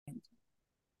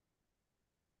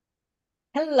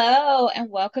Hello and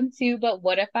welcome to But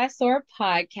What If I Soar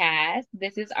podcast.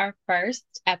 This is our first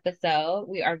episode.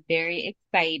 We are very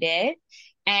excited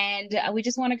and we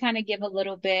just want to kind of give a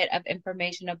little bit of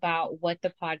information about what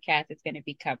the podcast is going to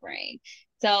be covering.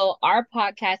 So, our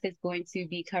podcast is going to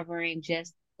be covering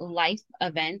just life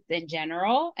events in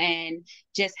general and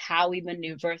just how we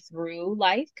maneuver through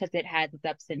life because it has its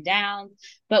ups and downs.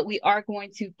 But we are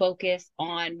going to focus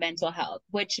on mental health,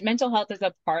 which mental health is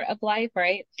a part of life,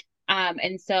 right?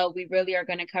 And so we really are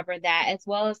going to cover that as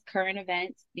well as current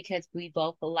events because we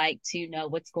both like to know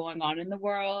what's going on in the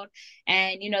world.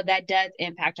 And, that does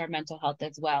impact our mental health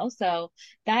as well. So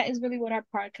that is really what our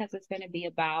podcast is going to be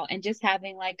about and just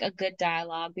having like a good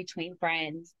dialogue between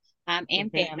friends and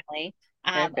Mhm. family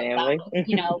And about,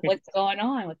 family. what's going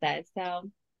on with us.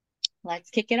 So let's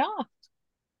kick it off.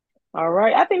 All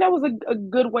right. I think that was a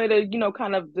good way to,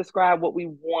 kind of describe what we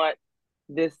want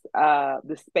this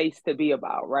space to be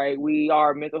about, right? We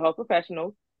are mental health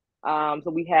professionals. So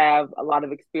we have a lot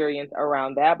of experience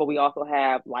around that, but we also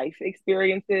have life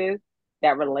experiences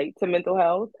that relate to mental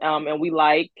health. And we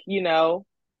like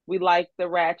the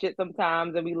ratchet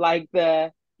sometimes and we like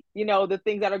the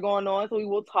things that are going on. So we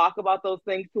will talk about those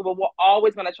things too, but we're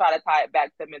always going to try to tie it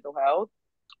back to mental health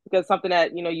because something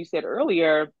that you said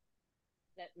earlier,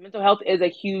 that mental health is a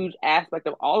huge aspect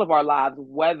of all of our lives,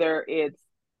 whether it's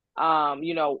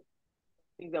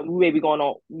things that we may be going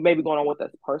on with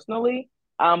us personally.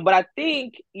 But I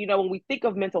think, when we think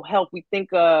of mental health, we think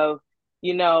of,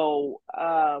 you know,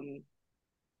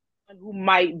 who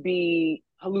might be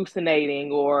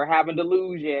hallucinating or having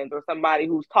delusions or somebody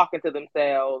who's talking to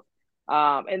themselves.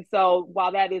 And so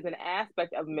while that is an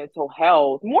aspect of mental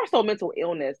health, more so mental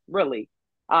illness, really,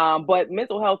 but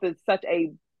mental health is such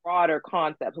a broader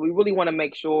concept. So we really want to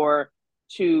make sure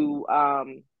to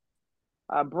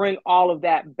bring all of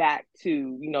that back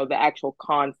to, the actual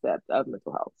concept of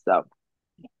mental health. So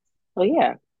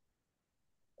yeah.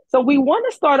 So we want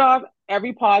to start off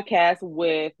every podcast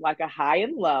with like a high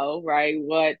and low, right?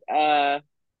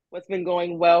 What's been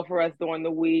going well for us during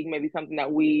the week, maybe something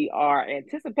that we are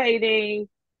anticipating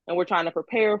and we're trying to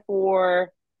prepare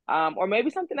for, or maybe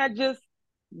something that just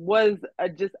was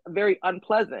just very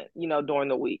unpleasant, during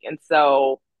the week. And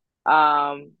so,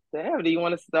 Sam, do you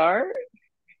want to start?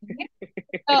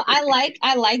 So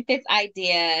I like this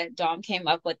idea. Dom came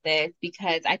up with this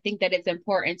because I think that it's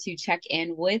important to check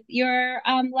in with your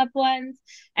loved ones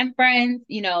and friends.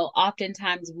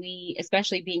 Oftentimes we,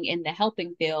 especially being in the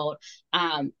helping field,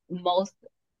 most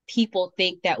people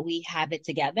think that we have it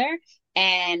together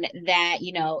and that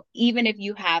even if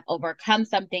you have overcome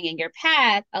something in your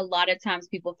past, a lot of times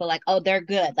people feel like, oh, they're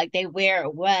good, like they wear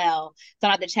it well, so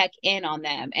I have to check in on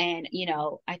them. And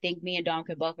I think me and Dom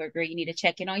could both agree you need to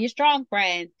check in on your strong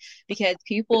friends because For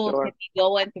people could sure. be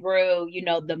going through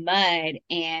the mud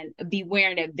and be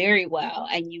wearing it very well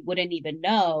and you wouldn't even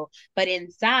know, but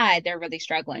inside they're really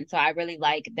struggling. So I really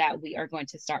like that we are going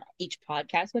to start each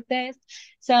podcast with this.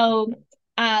 So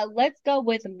let's go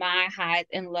with my highs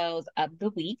and lows of the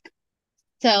week.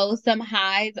 So some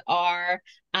highs are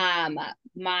um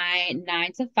my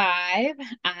 9 to 5.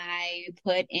 I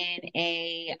put in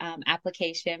a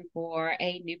application for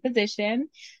a new position.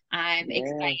 I'm Yeah.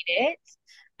 excited.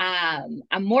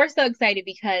 I'm more so excited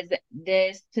because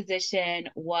this position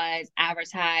was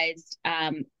advertised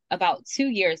about 2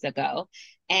 years ago,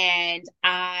 and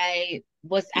I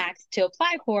was asked to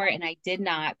apply for it, and I did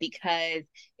not because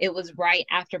it was right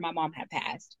after my mom had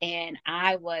passed, and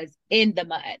I was in the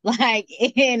mud, like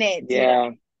in it too.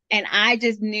 Yeah. And I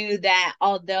just knew that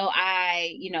although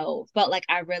I, felt like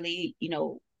I really,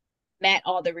 met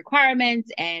all the requirements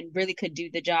and really could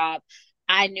do the job,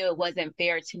 I knew it wasn't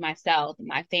fair to myself,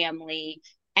 my family,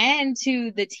 and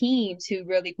to the team to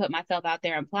really put myself out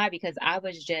there and apply because I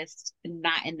was just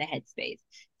not in the headspace.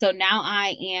 So now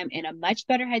I am in a much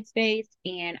better headspace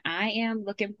and I am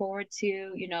looking forward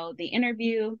to, the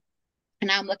interview,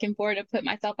 and I'm looking forward to put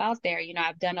myself out there.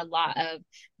 I've done a lot of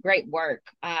great work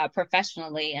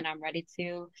professionally, and I'm ready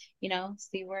to,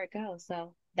 see where it goes.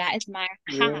 So that is my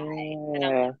high that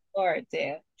I'm Yeah. looking forward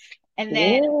to. And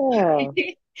then Yeah.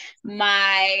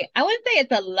 I wouldn't say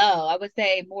it's a low, I would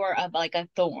say more of like a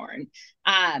thorn.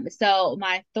 So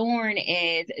my thorn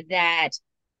is that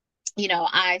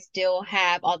I still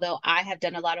have, although I have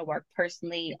done a lot of work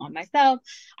personally on myself,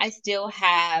 I still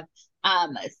have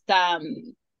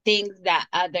some things that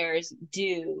others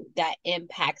do that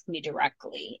impacts me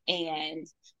directly. And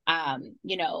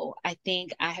I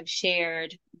think I have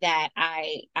shared that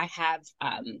I have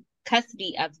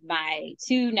custody of my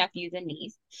two nephews and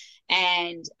niece.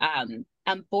 And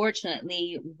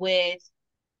unfortunately, with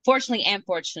fortunately and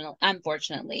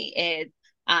unfortunately, is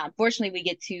Fortunately, we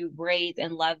get to raise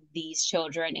and love these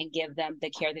children and give them the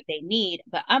care that they need.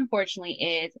 But unfortunately,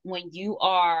 is when you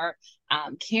are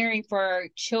caring for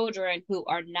children who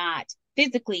are not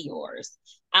physically yours,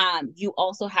 you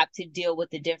also have to deal with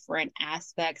the different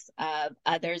aspects of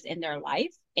others in their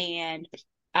life. And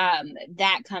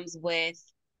that comes with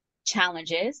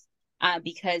challenges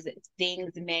because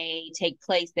things may take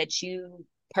place that you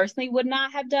personally would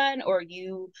not have done, or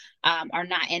you are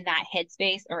not in that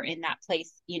headspace or in that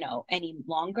place, any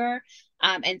longer.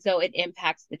 And so it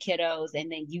impacts the kiddos,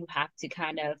 and then you have to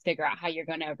kind of figure out how you're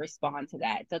going to respond to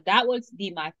that. So that would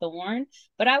be my thorn.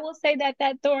 But I will say that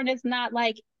that thorn is not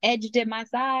like edged in my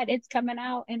side. It's coming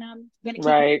out, and I'm going to keep it.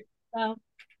 Right. So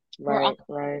we're all.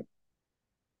 Right.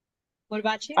 What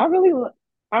about you? I really,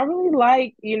 I really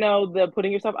like, the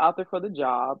putting yourself out there for the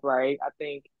job, right? I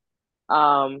think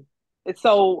it's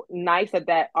so nice that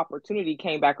that opportunity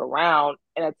came back around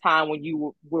in a time when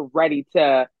you were ready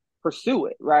to pursue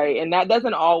it, right? And that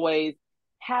doesn't always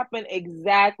happen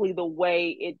exactly the way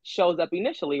it shows up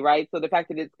initially, right? So the fact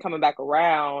that it's coming back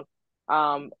around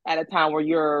at a time where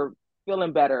you're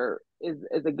feeling better is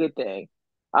a good thing.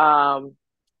 Um,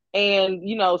 and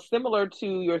similar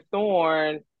to your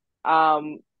thorn,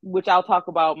 which I'll talk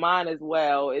about mine as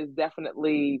well, is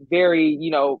definitely very,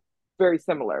 very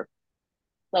similar.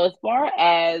 So as far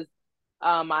as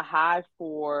my high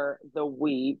for the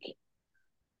week,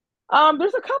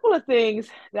 there's a couple of things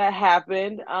that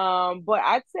happened. But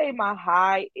I'd say my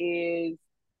high is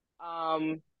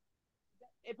um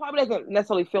it probably doesn't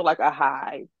necessarily feel like a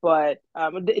high, but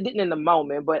it didn't in the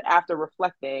moment, but after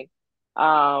reflecting,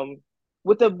 um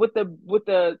with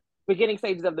the beginning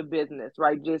stages of the business,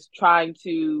 right? Just trying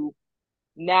to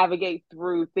navigate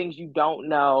through things you don't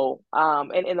know.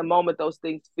 And in the moment, those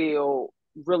things feel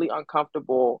really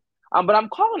uncomfortable. But I'm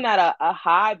calling that a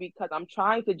high because I'm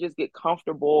trying to just get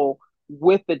comfortable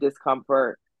with the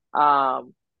discomfort.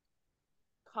 Um,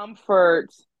 Comfort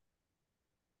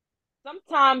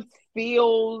sometimes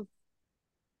feels,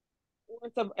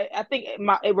 I think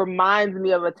it reminds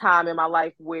me of a time in my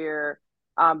life where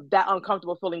that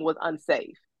uncomfortable feeling was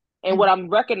unsafe. And what Mhm. I'm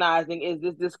recognizing is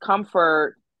this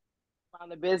discomfort around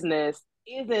the business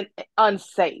isn't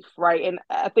unsafe, right? And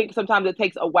I think sometimes it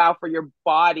takes a while for your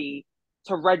body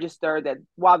to register that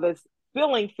while this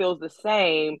feeling feels the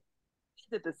same,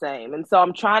 is it the same? And so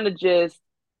I'm trying to just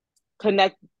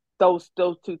connect those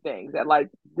two things, that like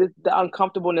the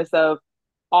uncomfortableness of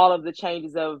all of the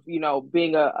changes of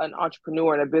being an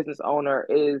entrepreneur and a business owner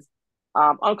is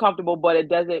uncomfortable, but it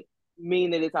doesn't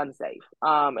mean that it's unsafe.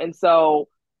 And so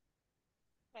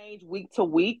change week to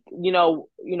week.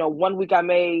 One week I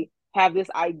may have this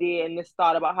idea and this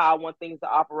thought about how I want things to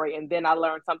operate, and then I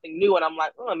learn something new, and I'm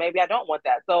like, oh, maybe I don't want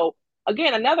that. So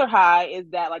again, another high is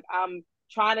that like I'm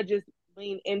trying to just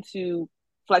lean into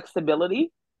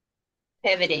flexibility,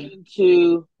 Pivoting.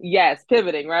 yes,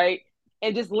 pivoting, right,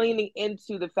 and just leaning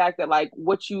into the fact that like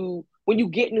when you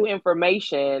get new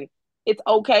information, it's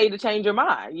okay to change your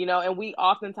mind, and we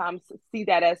oftentimes see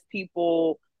that as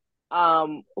people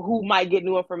who might get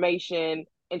new information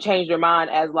and change their mind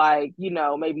as like,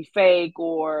 maybe fake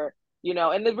or,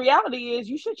 and the reality is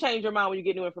you should change your mind when you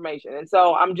get new information. And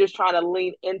so I'm just trying to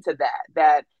lean into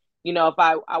that, if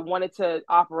I wanted to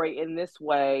operate in this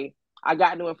way, I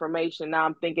got new information. Now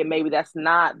I'm thinking maybe that's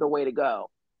not the way to go.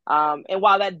 And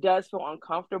while that does feel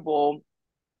uncomfortable,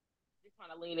 just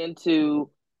trying to lean into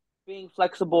being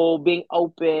flexible, being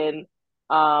open,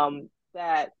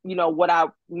 that, what I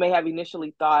may have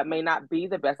initially thought may not be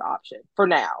the best option for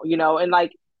now, and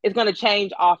like it's going to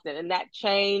change often. And that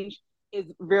change is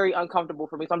very uncomfortable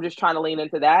for me. So I'm just trying to lean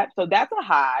into that. So that's a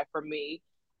high for me.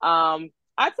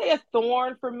 I'd say a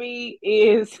thorn for me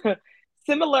is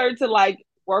similar to like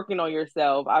working on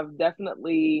yourself. I've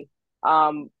definitely,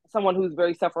 someone who's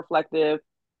very self reflective,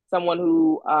 someone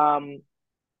who,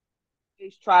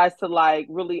 tries to like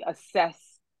really assess.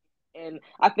 And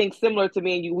I think similar to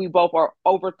me and you, we both are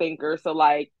overthinkers. So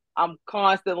like I'm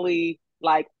constantly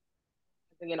like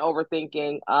and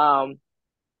overthinking.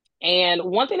 And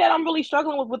one thing that I'm really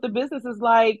struggling with the business is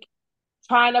like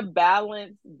trying to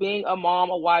balance being a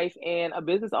mom, a wife, and a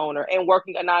business owner, and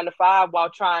working a 9 to 5 while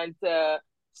trying to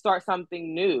start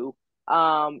something new.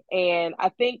 And I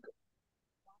think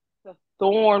the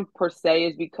thorn per se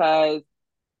is because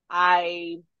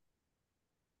I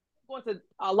go into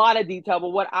a lot of detail, but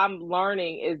what I'm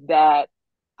learning is that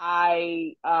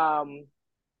I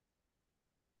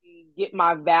get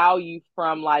my value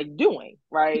from like doing,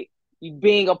 right?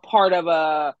 Being a part of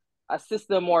a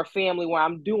system or a family where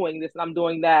I'm doing this and I'm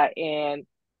doing that. And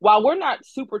while we're not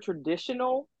super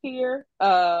traditional here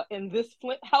in this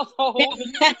Flint household,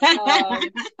 um,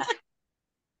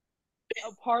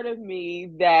 a part of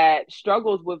me that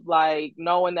struggles with like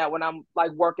knowing that when I'm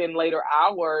like working later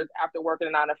hours after working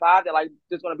a 9 to 5, that like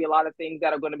there's going to be a lot of things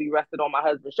that are going to be rested on my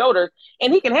husband's shoulders,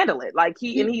 and he can handle it. Like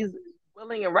he's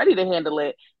willing and ready to handle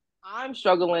it. I'm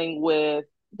struggling with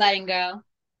Letting go.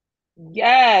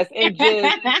 yes, and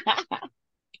just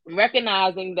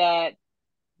recognizing that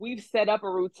we've set up a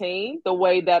routine the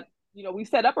way that we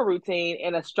set up a routine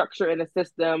and a structure and a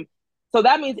system, so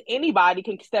that means anybody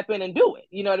can step in and do it.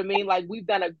 You know what I mean? Like we've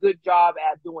done a good job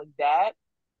at doing that,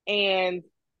 and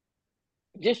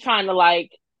just trying to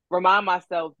like remind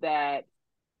myself that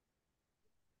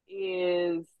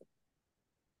is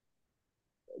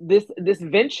this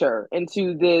venture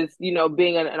into this,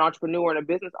 being an entrepreneur and a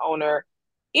business owner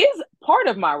is part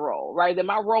of my role, right? That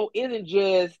my role isn't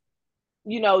just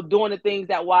doing the things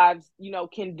that wives,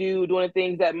 can do, doing the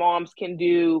things that moms can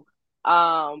do.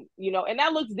 And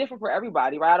that looks different for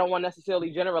everybody, right? I don't want to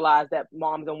necessarily generalize that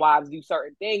moms and wives do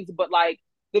certain things, but like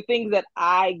the things that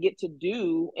I get to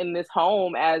do in this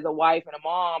home as a wife and a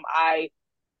mom, I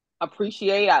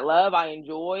appreciate, I love, I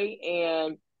enjoy.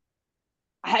 And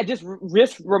I had just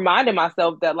reminding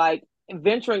myself that like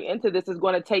venturing into this is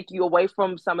going to take you away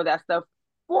from some of that stuff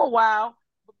for a while.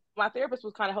 My therapist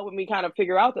was kind of helping me kind of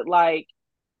figure out that like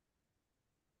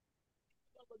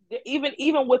even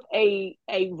with a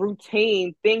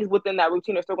routine, things within that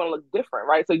routine are still going to look different,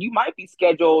 right? So you might be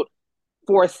scheduled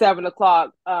for a 7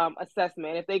 o'clock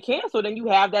assessment. If they cancel, then you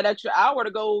have that extra hour to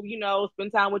go,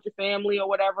 spend time with your family or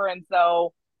whatever. And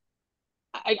so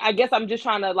I guess I'm just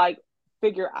trying to like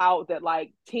figure out that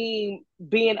like team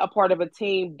being a part of a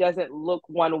team doesn't look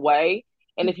one way.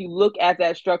 And if you look at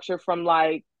that structure from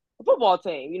like a football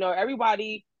team,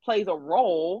 everybody plays a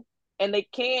role, and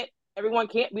everyone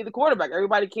can't be the quarterback.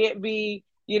 Everybody can't be,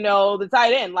 the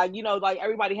tight end. Like, like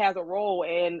everybody has a role,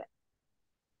 and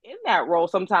in that role,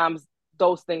 sometimes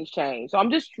those things change. So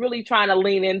I'm just really trying to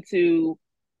lean into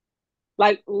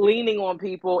like leaning on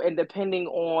people and depending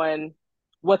on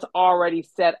what's already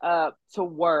set up to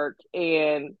work,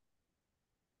 and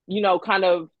kind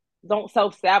of don't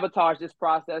self-sabotage this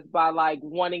process by like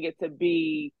wanting it to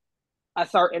be a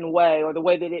certain way or the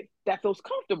way that feels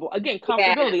comfortable. Again,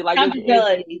 Yeah, comfortability, like is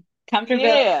comfortability,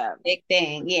 yeah, big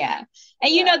thing. Yeah,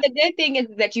 and yeah, the good thing is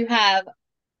that you have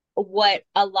what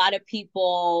a lot of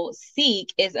people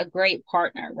seek is a great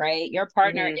partner, right? Your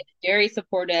partner mm-hmm. is very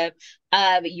supportive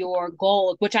of your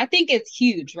goals, which I think is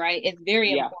huge, right? It's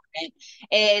very Yeah, important.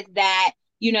 Is that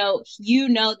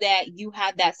that you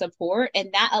have that support, and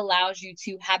that allows you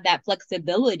to have that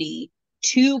flexibility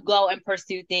to go and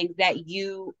pursue things that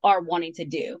you are wanting to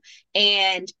do.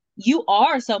 And you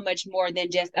are so much more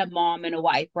than just a mom and a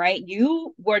wife, right?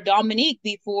 You were Dominique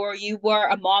before you were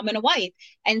a mom and a wife.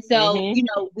 And so,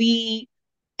 mm-hmm.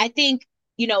 I think,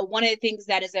 one of the things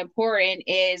that is important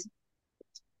is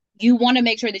you want to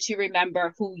make sure that you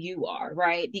remember who you are,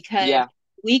 right? Because Yeah,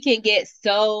 we can get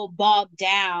so bogged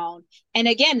down. And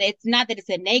again, it's not that it's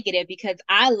a negative, because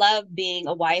I love being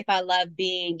a wife. I love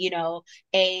being,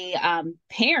 a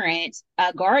parent,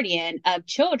 a guardian of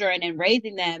children, and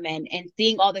raising them, and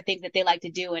seeing all the things that they like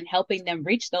to do and helping them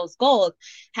reach those goals.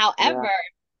 yeah, However,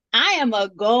 I am a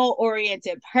goal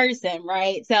oriented person,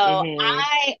 right? So mm-hmm.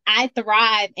 I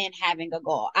thrive in having a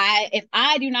goal. If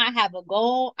I do not have a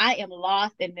goal, I am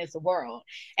lost in this world.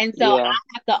 And so I Yeah,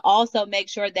 have to also make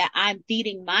sure that I'm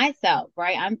feeding myself,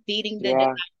 right? I'm feeding the desire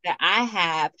yeah, that I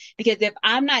have, because if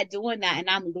I'm not doing that and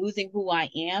I'm losing who I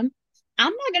am,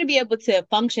 I'm not going to be able to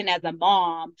function as a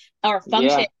mom or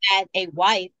function yeah, as a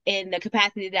wife in the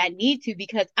capacity that I need to,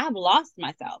 because I've lost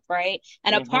myself, right?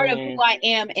 And a part of who mm-hmm. I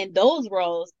am in those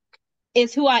roles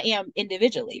is who I am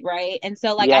individually, right? And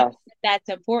so, like, I Yes, think that's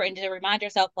important to remind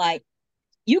yourself, like,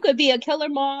 you could be a killer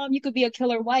mom, you could be a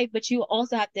killer wife, but you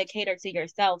also have to cater to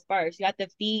yourself first. You have to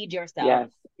feed yourself, yes,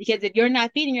 because if you're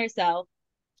not feeding yourself,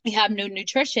 you have no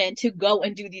nutrition to go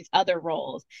and do these other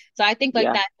roles. So I think like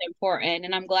yeah, that's important.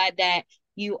 And I'm glad that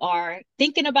you are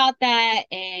thinking about that,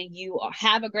 and you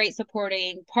have a great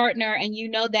supporting partner, and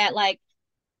that, like,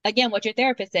 again, what your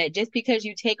therapist said, just because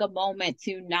you take a moment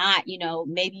to not,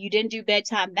 maybe you didn't do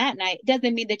bedtime that night,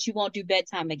 doesn't mean that you won't do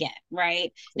bedtime again,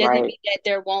 right? Doesn't right. mean that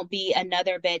there won't be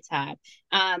another bedtime.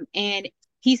 And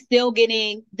he's still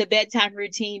getting the bedtime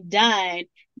routine done.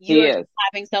 He You're just is.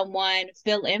 having someone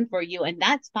fill in for you, and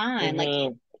that's fine. Like,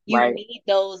 Mm-hmm. you Right. need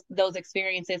those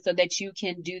experiences so that you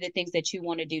can do the things that you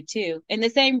want to do too. In the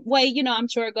same way, I'm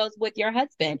sure it goes with your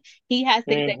husband. He has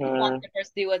things that he wants Mm-hmm. to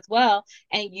pursue as well,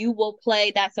 and you will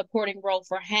play that supporting role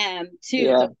for him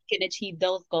too, so Yeah, he can achieve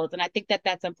those goals. And I think that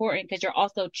that's important, because you're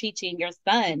also teaching your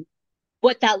son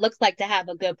what that looks like to have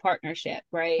a good partnership,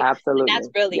 right? And that's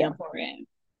absolutely. really Yeah, important.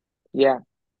 yeah.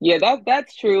 Yeah,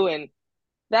 that's true. And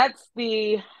that's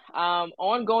the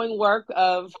ongoing work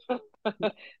of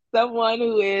someone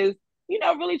who is,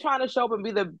 really trying to show up and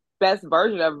be the best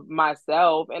version of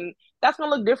myself. And that's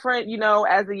gonna look different,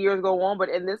 as the years go on. But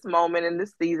in this moment, in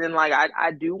this season, like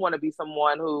I do want to be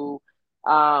someone who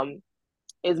um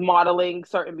is modeling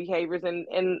certain behaviors.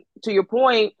 And to your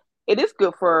point, it is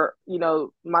good for,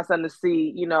 my son to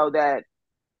see, that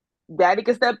daddy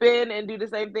can step in and do the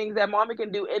same things that mommy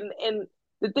can do. And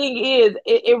the thing is,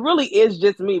 it really is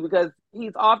just me, because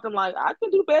he's often like, I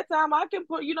can do bedtime, I can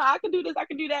put, I can do this, I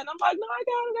can do that. And I'm like, no,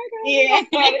 Yeah. I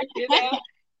got it.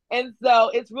 And so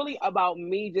it's really about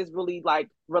me just really like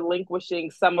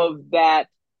relinquishing some of that,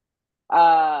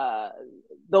 uh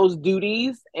those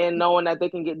duties, and knowing that they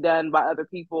can get done by other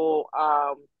people.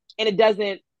 And it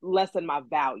doesn't lessen my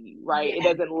value, right? It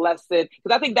Yeah. doesn't lessen,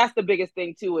 because I think that's the biggest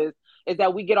thing too, is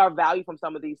that we get our value from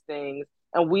some of these things,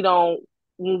 and we don't,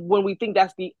 when we think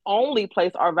that's the only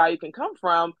place our value can come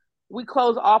from, we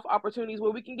close off opportunities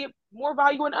where we can get more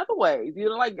value in other ways.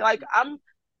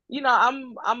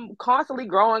 I'm constantly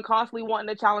growing, constantly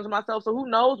wanting to challenge myself. So who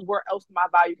knows where else my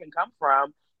value can come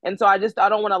from? And so I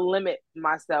don't want to limit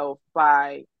myself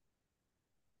by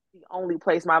the only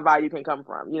place my value can come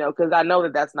from, because I know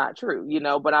that that's not true,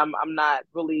 but I'm not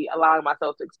really allowing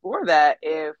myself to explore that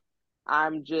if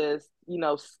I'm just,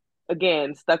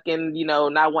 again, stuck in,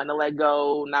 not wanting to let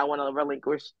go, not wanting to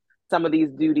relinquish some of these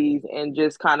duties, and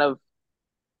just kind of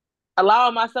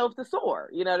allowing myself to soar,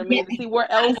 you know what I Yeah. mean? To see where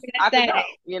I was else gonna I could go,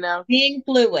 say being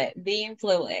fluid.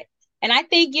 And I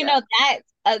think, Yeah.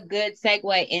 that's a good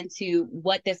segue into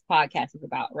what this podcast is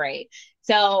about, right?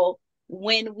 So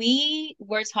when we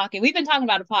were talking, we've been talking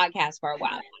about a podcast for a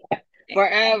while.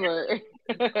 Forever.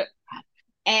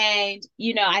 And,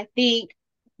 I think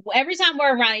every time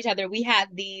we're around each other, we have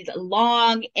these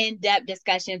long, in-depth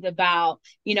discussions about,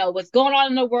 what's going on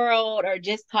in the world, or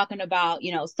just talking about,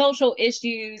 social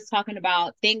issues, talking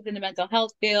about things in the mental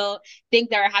health field, things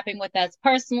that are happening with us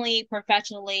personally,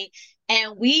 professionally.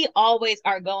 And we always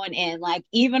are going in, like,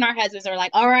 even our husbands are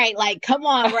like, all right, like, come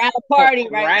on, we're at a party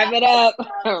right Wrap now. it up.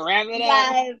 Wrap it You up.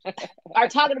 guys are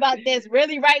talking about this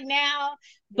really right now.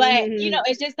 But, Mm-hmm.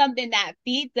 it's just something that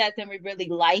feeds us and we really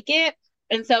like it.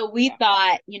 And so we Yeah.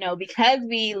 thought, because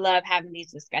we love having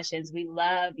these discussions, we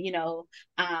love,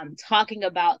 talking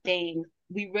about things,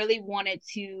 we really wanted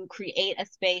to create a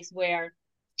space where,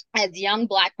 as young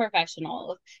Black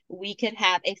professionals, we could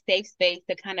have a safe space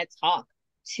to kind of talk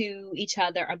to each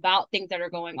other about things that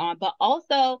are going on. But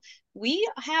also, we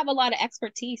have a lot of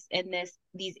expertise in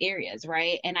these areas,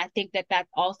 right? And I think that that's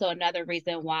also another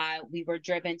reason why we were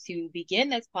driven to begin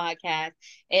this podcast,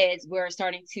 is we're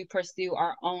starting to pursue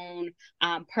our own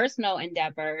personal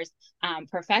endeavors,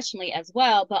 professionally as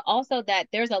well, but also that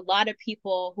there's a lot of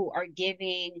people who are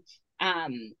giving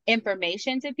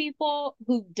information to people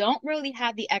who don't really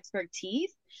have the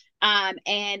expertise.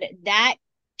 And that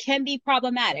can be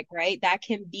problematic, right? That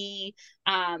can be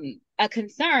a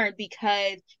concern,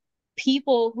 because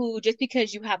people who, just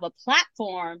because you have a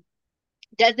platform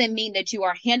doesn't mean that you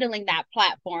are handling that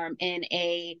platform in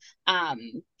a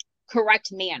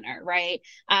correct manner, right?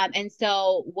 And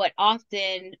so, what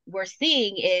often we're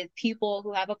seeing is people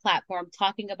who have a platform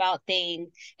talking about things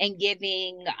and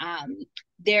giving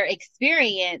their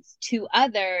experience to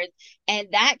others, and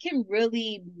that can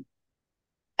really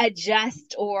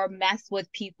adjust or mess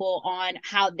with people on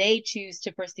how they choose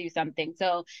to pursue something.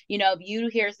 So, if you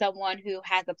hear someone who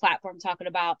has a platform talking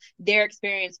about their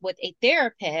experience with a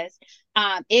therapist,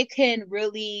 it can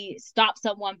really stop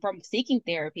someone from seeking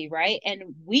therapy, right? And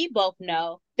we both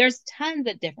know there's tons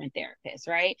of different therapists,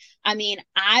 right? I mean,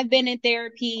 I've been in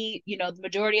therapy, the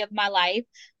majority of my life.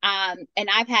 And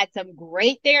I've had some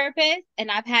great therapists,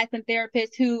 and I've had some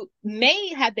therapists who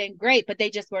may have been great, but they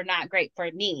just were not great for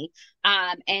me.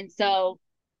 And so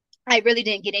I really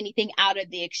didn't get anything out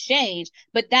of the exchange,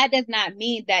 but that does not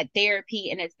mean that therapy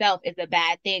in itself is a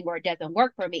bad thing or it doesn't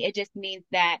work for me. It just means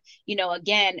that,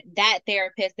 again, that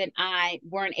therapist and I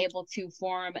weren't able to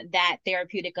form that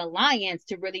therapeutic alliance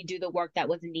to really do the work that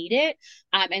was needed.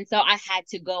 And so I had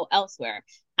to go elsewhere.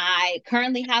 I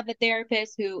currently have a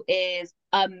therapist who is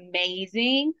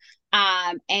amazing.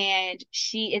 And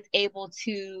she is able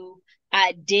to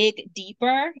dig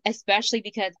deeper, especially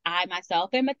because I myself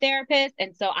am a therapist.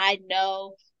 And so I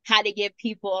know how to give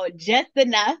people just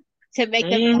enough to make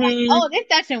them feel like, Mm-hmm. oh, this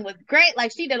session was great.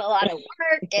 Like, she did a lot of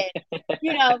work, and,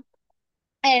 you know,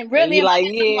 and And really you in my like,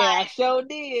 head, yeah, I sure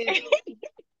did.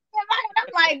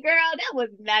 I'm like, girl, that was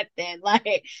nothing. Like,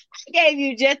 I gave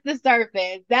you just the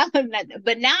surface. That was nothing.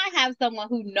 But now I have someone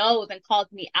who knows and calls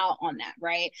me out on that,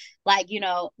 right? Like,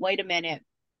 wait a minute.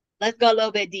 let's go a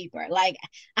little bit deeper. Like,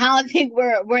 I don't think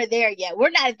we're there yet.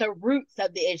 We're not at the roots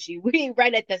of the issue. We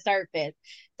right at the surface.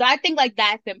 So I think like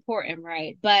that's important,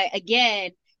 right? But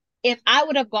again, if I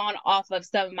would have gone off of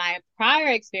some of my prior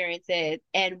experiences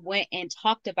and went and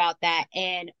talked about that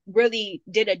and really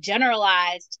did a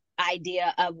generalized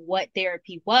idea of what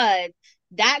therapy was,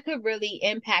 that could really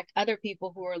impact other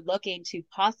people who are looking to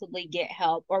possibly get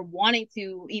help or wanting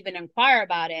to even inquire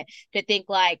about it, to think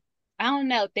like, I don't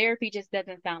know, therapy just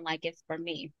doesn't sound like it's for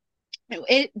me.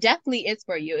 It definitely is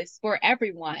for you. It's for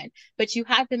everyone, but you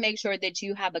have to make sure that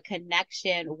you have a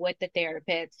connection with the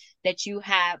therapist, that you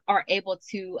have are able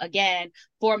to again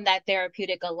form that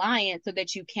therapeutic alliance so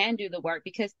that you can do the work,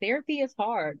 because therapy is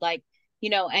hard. Like,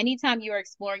 anytime you're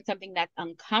exploring something that's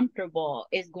uncomfortable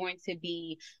is going to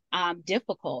be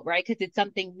difficult, right? Because it's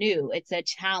something new, it's a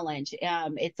challenge,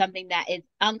 it's something that is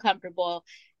uncomfortable,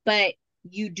 but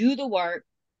you do the work.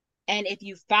 And if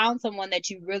you found someone that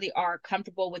you really are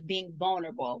comfortable with being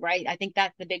vulnerable, right? I think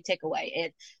that's the big takeaway.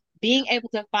 It's being able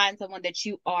to find someone that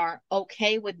you are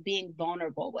okay with being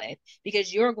vulnerable with,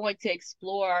 because you're going to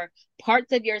explore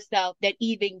parts of yourself that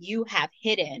even you have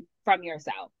hidden from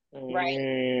yourself, right?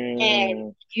 And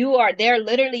Mm, they're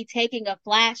literally taking a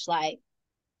flashlight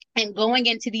and going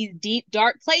into these deep,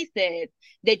 dark places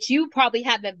that you probably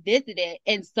haven't visited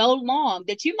in so long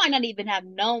that you might not even have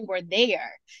known were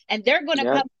there. And they're going to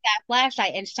come yep. with that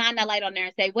flashlight and shine that light on there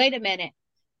and say, wait a minute,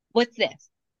 what's this?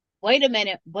 Wait a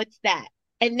minute, what's that?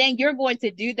 And then you're going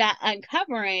to do that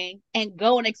uncovering and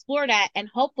go and explore that. And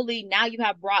hopefully now you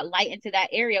have brought light into that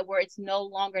area where it's no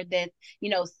longer this,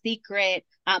 secret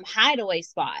hideaway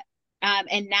spot.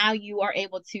 And now you are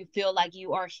able to feel like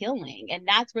you are healing. And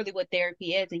that's really what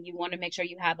therapy is. And you want to make sure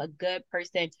you have a good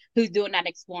person who's doing that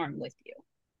exploring with you.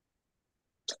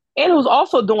 And who's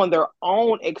also doing their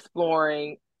own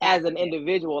exploring That as an too.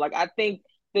 individual. Like I think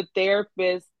the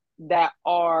therapists that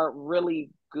are really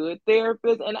good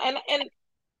therapists and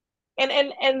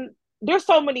there's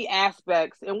so many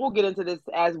aspects, and we'll get into this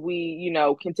as we,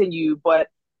 continue, but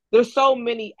there's so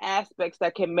many aspects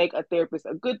that can make a therapist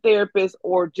a good therapist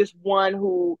or just one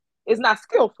who is not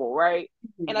skillful, right?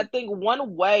 And I Mhm. think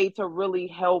one way to really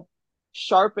help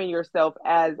sharpen yourself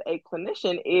as a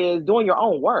clinician is doing your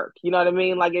own work. You know what I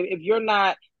mean? Like if you're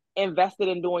not invested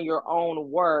in doing your own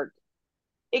work,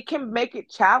 it can make it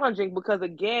challenging because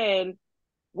again,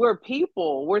 we're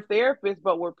people, we're therapists,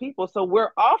 but we're people. So we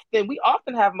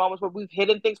often have moments where we've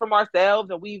hidden things from ourselves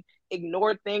and we've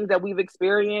ignored things that we've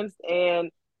experienced.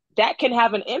 And that can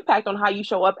have an impact on how you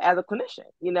show up as a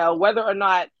clinician, whether or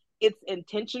not it's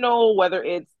intentional, whether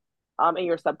it's in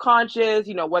your subconscious,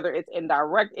 whether it's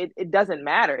indirect, it doesn't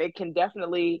matter. It can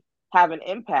definitely have an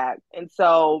impact. And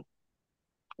so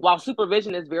while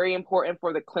supervision is very important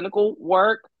for the clinical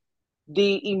work,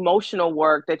 the emotional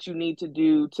work that you need to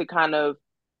do to kind of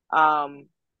um,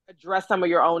 address some of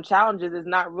your own challenges is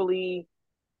not really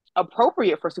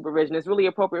appropriate for supervision. It's really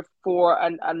appropriate for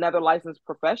another licensed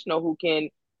professional who can,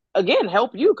 again,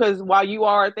 help you because while you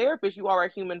are a therapist, you are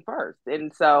a human first.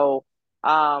 And so,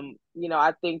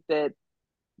 I think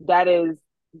that is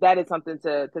something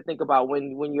to think about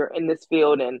when you're in this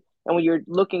field and when you're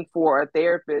looking for a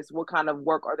therapist. What kind of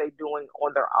work are they doing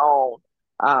on their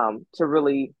own to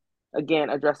really, again,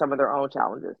 address some of their own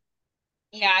challenges?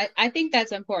 Yeah, I think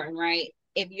that's important, right?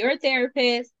 If your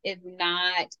therapist is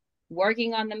not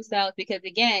working on themselves, because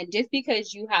again, just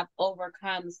because you have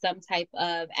overcome some type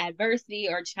of adversity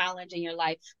or challenge in your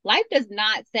life does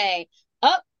not say,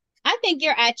 "Oh, I think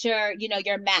you're at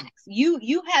your max.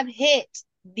 You have hit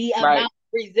the amount Right. of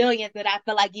resilience that I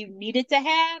feel like you needed to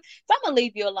have, so I'm gonna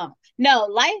leave you alone." No,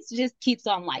 life just keeps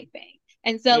on lifing.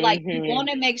 And so, like, you Mm-hmm. want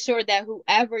to make sure that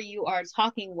whoever you are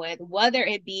talking with, whether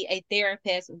it be a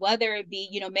therapist, whether it be,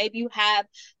 maybe you have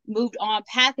moved on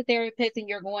past the therapist and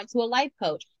you're going to a life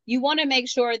coach, you want to make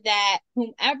sure that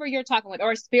whomever you're talking with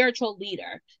or a spiritual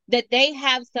leader, that they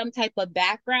have some type of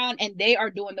background and they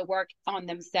are doing the work on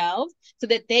themselves so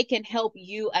that they can help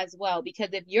you as well. Because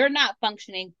if you're not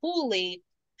functioning fully,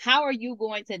 how are you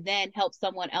going to then help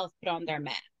someone else put on their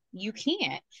mask? You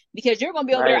can't, because you're going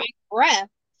to be over there out Right. of breath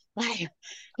like,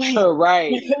 wait,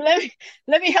 Right.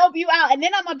 let me help you out. And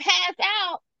then I'm gonna pass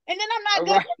out. And then I'm not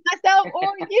good Right. for myself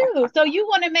or you. So you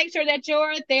want to make sure that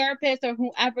your therapist or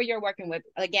whoever you're working with,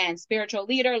 again, spiritual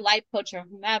leader, life coach, or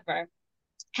whomever,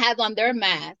 has on their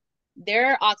mask,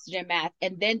 their oxygen mask,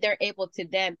 and then they're able to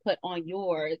then put on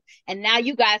yours. And now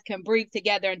you guys can breathe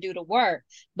together and do the work.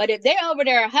 But if they're over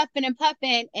there huffing and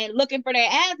puffing and looking for their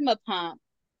asthma pump,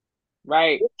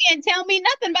 Right. you can't tell me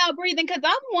nothing about breathing because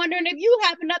I'm wondering if you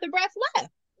have another breath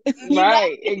left. you know?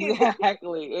 Right.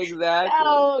 Exactly. Exactly.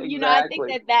 So, I think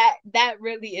Exactly. that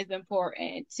really is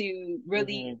important to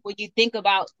really, Hmm. when you think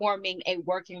about forming a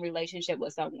working relationship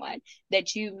with someone,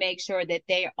 that you make sure that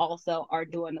they also are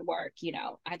doing the work.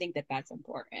 I think that that's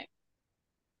important.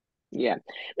 Yeah.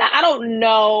 Now, I don't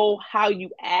know how you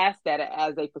ask that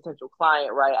as a potential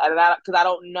client, right? Because I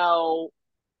don't know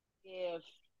if,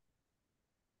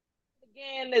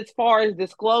 again, as far as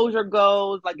disclosure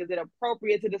goes, like, is it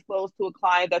appropriate to disclose to a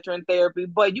client that you're in therapy?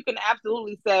 But you can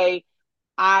absolutely say,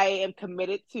 I am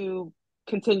committed to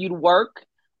continued work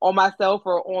on myself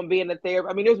or on being a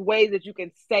therapist. I mean, there's ways that you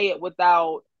can say it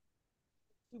without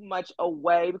too much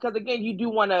away, because again, you do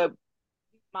want to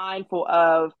be mindful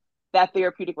of that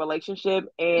therapeutic relationship.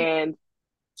 And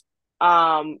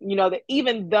that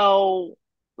even though,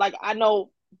 like, I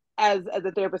know as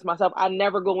a therapist myself, I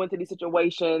never go into these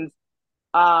situations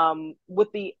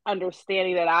with the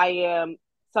understanding that I am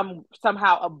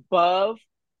somehow above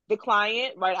the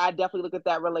client, right? I definitely look at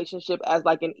that relationship as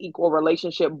like an equal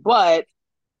relationship, but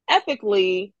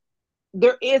ethically,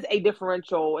 there is a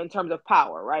differential in terms of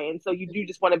power, right? And so you do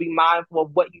just want to be mindful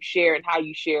of what you share and how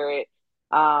you share it,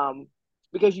 um,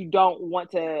 because you don't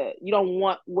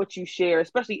want what you share,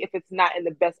 especially if it's not in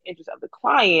the best interest of the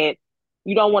client.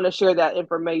 You don't want to share that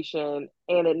information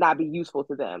and it not be useful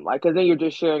to them, like, because then you're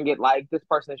just sharing it like this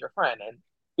person is your friend and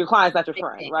your client's not your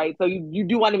friend, right? So you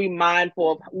do want to be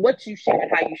mindful of what you share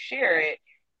and how you share it,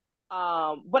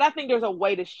 but I think there's a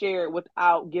way to share it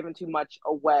without giving too much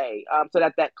away, so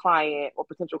that that client or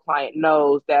potential client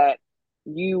knows that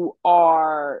you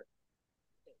are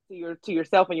to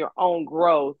yourself and your own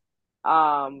growth,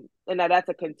 and that's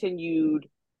a continued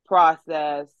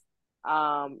process,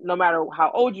 no matter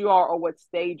how old you are or what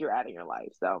stage you're at in your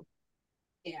life. So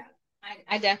Yeah,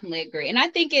 I definitely agree. And I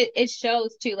think it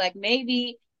shows too, like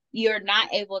maybe you're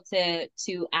not able to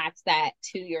ask that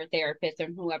to your therapist or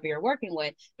whoever you're working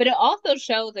with, but it also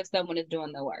shows if someone is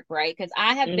doing the work, right? Because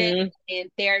I have been mm-hmm. in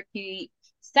therapy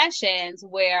sessions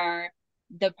where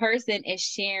the person is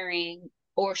sharing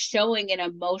or showing an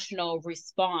emotional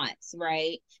response,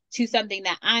 right, to something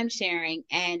that I'm sharing.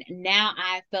 And now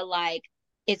I feel like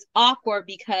it's awkward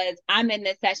because I'm in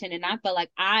this session and I feel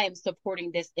like I am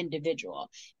supporting this individual.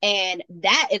 And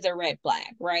that is a red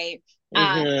flag, right?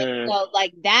 Mm-hmm. So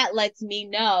like that lets me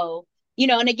know,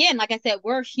 and again, like I said,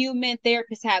 we're human.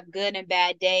 Therapists have good and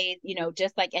bad days,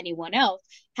 just like anyone else.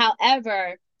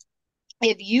 However,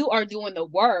 if you are doing the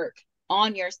work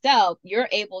on yourself, you're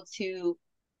able to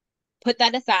put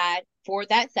that aside for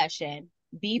that session,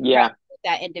 be present Yeah. with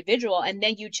that individual, and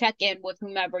then you check in with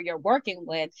whomever you're working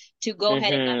with to go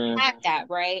ahead and Mm-hmm. unpack that,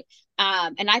 right?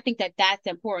 And I think that that's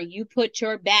important. You put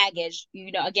your baggage,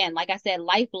 again, like I said,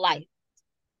 life,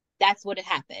 that's what it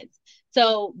happens.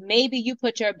 So maybe you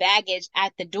put your baggage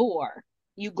at the door.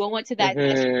 You go into that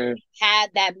session, Mm-hmm. had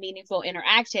that meaningful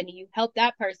interaction, and you help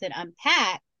that person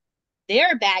unpack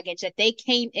their baggage that they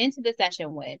came into the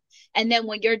session with. And then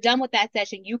when you're done with that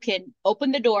session, you can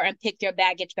open the door and pick your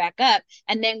baggage back up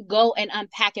and then go and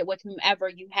unpack it with whomever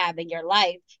you have in your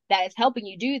life that is helping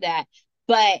you do that.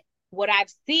 But what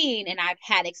I've seen and I've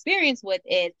had experience with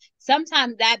is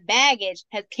sometimes that baggage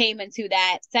has came into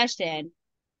that session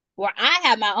where I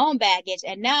have my own baggage.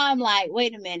 And now I'm like,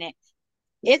 wait a minute,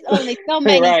 it's only so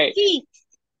many Right. seats,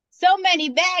 so many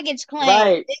baggage claims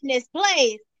Right. in this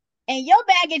place, and your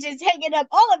baggage is taking up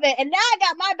all of it. And now I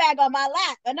got my bag on my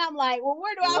lap, and I'm like, well,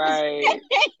 where do I was, Right.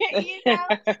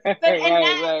 But and Right.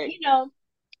 that, Right.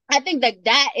 I think that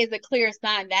that is a clear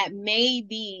sign that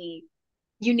maybe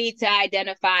you need to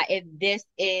identify if this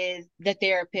is the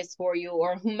therapist for you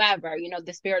or whomever,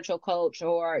 the spiritual coach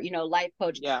or, life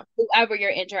coach, Yeah. whoever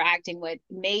you're interacting with,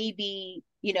 maybe,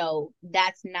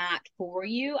 that's not for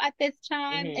you at this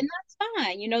time. Mm-hmm. And that's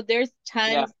fine. There's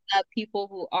Yeah. tons of people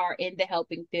who are in the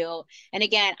helping field. And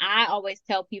again, I always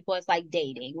tell people it's like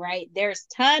dating, right? There's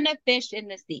ton of fish in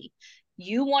the sea.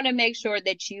 You want to make sure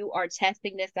that you are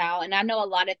testing this out. And I know a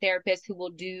lot of therapists who will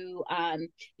do,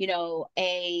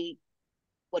 a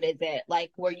what is it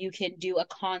like where you can do a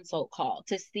consult call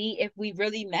to see if we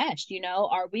really meshed,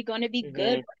 are we going to be good Mm-hmm.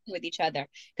 working with each other?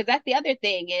 Because that's the other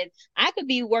thing is I could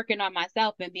be working on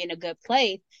myself and be in a good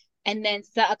place, and then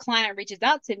a client reaches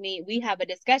out to me, we have a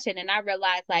discussion, and I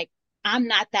realize like I'm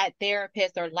not that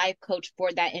therapist or life coach for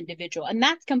that individual, and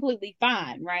that's completely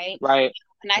fine, right? Right.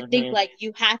 And I think Mm-hmm. like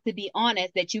you have to be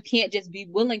honest that you can't just be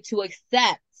willing to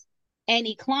accept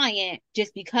any client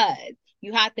just because.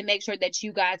 You have to make sure that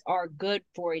you guys are good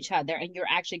for each other and you're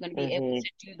actually going to be able Mm-hmm.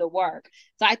 to do the work.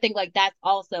 So I think like that's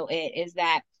also it, is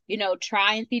that,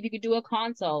 try and see if you could do a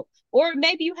consult. Or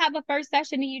maybe you have a first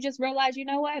session and you just realize, you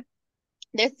know what?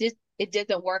 This just it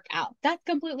doesn't work out. That's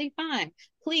completely fine.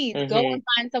 Please go Mm-hmm. and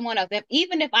find someone else.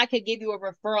 Even if I could give you a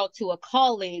referral to a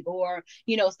colleague or,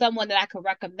 someone that I could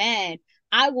recommend,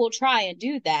 I will try and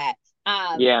do that.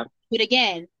 Yeah. But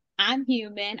again, I'm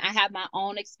human. I have my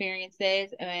own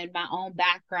experiences and my own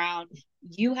background.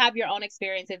 You have your own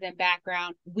experiences and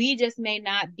background. We just may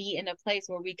not be in a place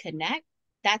where we connect.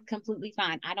 That's completely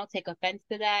fine. I don't take offense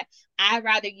to that. I'd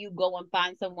rather you go and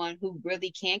find someone who really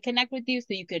can connect with you so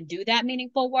you can do that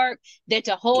meaningful work than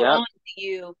to hold Yep. on to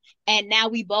you. And now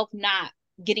we both not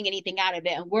getting anything out of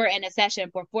it. And we're in a session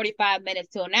for 45 minutes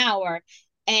to an hour.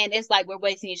 And it's like we're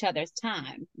wasting each other's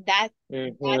time. That's not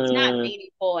Mm-hmm.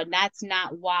 meaningful. And that's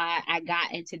not why I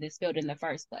got into this field in the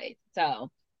first place. So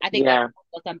I think that's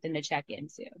Yeah. something to check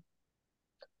into.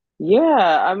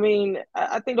 Yeah. I mean,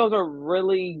 I think those are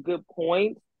really good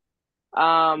points.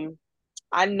 Um,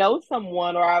 I know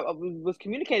someone, or I was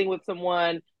communicating with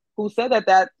someone who said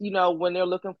that when they're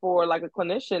looking for like a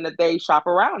clinician, that they shop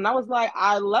around. And I was like,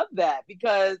 I love that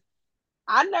because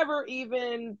I never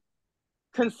even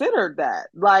considered that.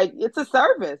 Like, it's a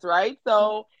service, right?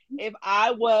 So if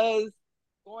I was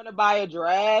going to buy a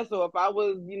dress, or if I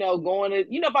was,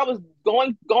 if I was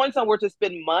going somewhere to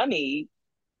spend money,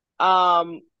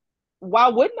 um, why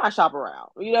wouldn't I shop around?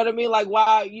 You know what I mean? Like,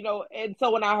 why, and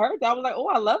so when I heard that, I was like, oh,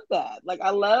 I love that. Like, I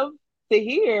love to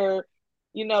hear,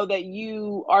 that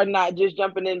you are not just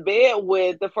jumping in bed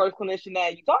with the first clinician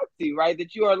that you talk to, right?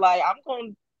 That you are like, I'm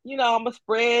gonna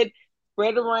spread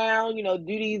around, do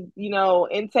these,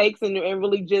 intakes, and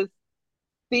really just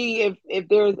see if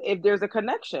there's a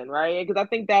connection, right? Because I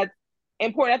think that's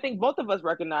important. I think both of us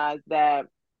recognize that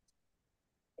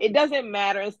it doesn't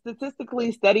matter. And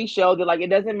statistically, studies show that, like, it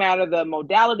doesn't matter the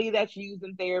modality that's used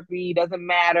in therapy. It doesn't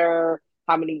matter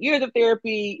how many years of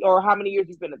therapy or how many years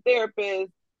you've been a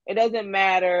therapist. It doesn't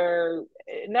matter.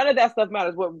 None of that stuff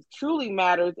matters. What truly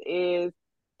matters is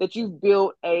that you've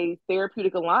built a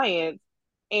therapeutic alliance,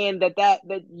 and that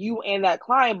you and that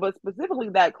client, but specifically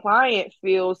that client,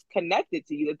 feels connected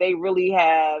to you.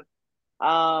 That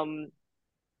um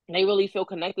they really feel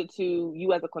connected to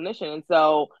you as a clinician. And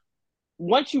so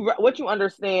once you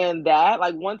understand that,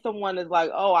 like, once someone is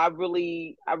like, oh, I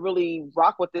really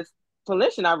rock with this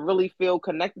clinician, I really feel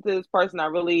connected to this person, I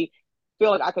really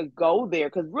feel like I could go there,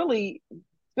 because really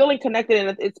feeling connected,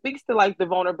 and it speaks to like the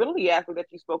vulnerability aspect that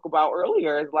you spoke about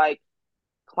earlier, is like,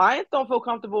 clients don't feel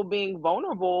comfortable being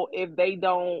vulnerable if they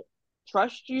don't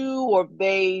trust you, or if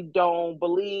they don't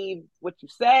believe what you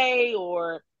say,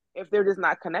 or if they're just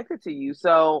not connected to you.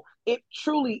 So it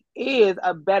truly is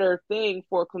a better thing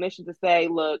for a clinician to say,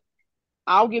 look,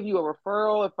 I'll give you a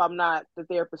referral if I'm not the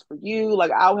therapist for you.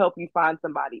 Like, I'll help you find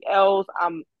somebody else.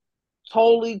 I'm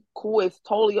totally cool. It's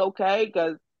totally okay,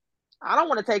 because I don't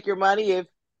want to take your money if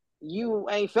you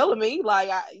ain't feeling me. Like,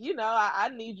 I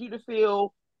need you to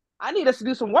feel, I need us to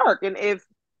do some work. And if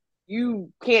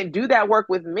you can't do that work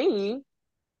with me,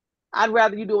 I'd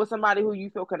rather you do it with somebody who you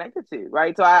feel connected to,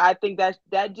 right? So I think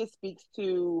that just speaks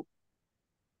to,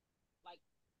 like,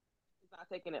 not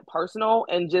taking it personal,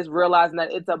 and just realizing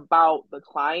that it's about the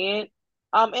client.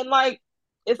 And like,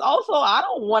 it's also, I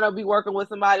don't want to be working with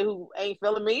somebody who ain't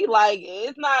feeling me. Like,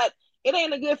 it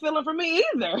ain't a good feeling for me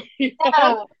either, you know?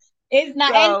 No, it's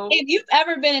not. And So if you've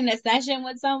ever been in a session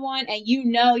with someone and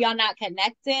y'all not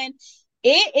connecting,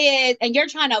 it is, and you're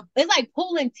trying to, it's like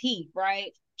pulling teeth,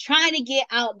 right? Trying to get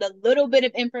out the little bit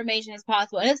of information as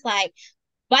possible. And it's like,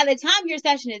 by the time your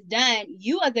session is done,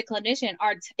 you as a clinician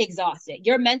are exhausted.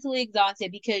 You're mentally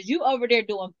exhausted because you over there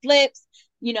doing flips,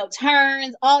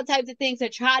 turns, all types of things to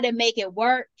try to make it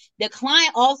work. The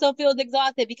client also feels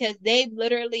exhausted because they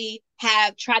literally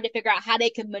have tried to figure out how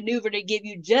they can maneuver to give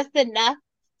you just enough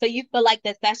so you feel like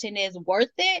the session is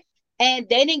worth it. And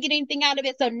they didn't get anything out of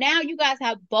it. So now you guys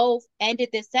have both ended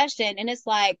this session, and it's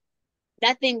like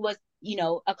nothing was,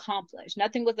 accomplished.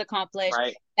 Nothing was accomplished.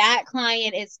 right, That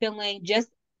client is feeling just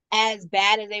as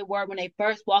bad as they were when they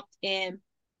first walked in.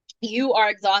 You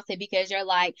are exhausted because you're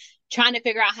like trying to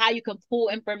figure out how you can pull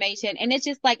information. And it's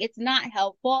just like, it's not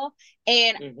helpful.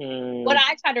 And what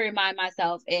mm-hmm. I try to remind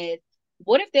myself is,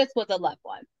 what if this was a loved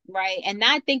one? Right. And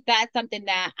I think that's something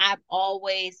that I've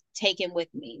always taken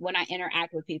with me when I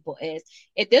interact with people is,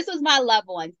 if this was my loved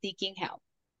one seeking help,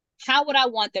 how would I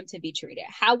want them to be treated?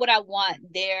 How would I want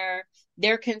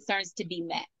their concerns to be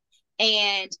met?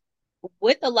 And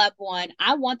with a loved one,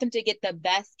 I want them to get the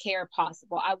best care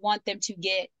possible. I want them to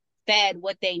get fed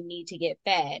what they need to get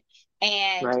fed.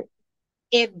 And Right,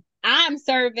 if I'm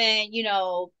serving,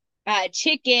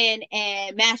 chicken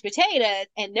and mashed potatoes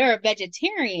and they're a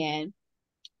vegetarian,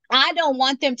 I don't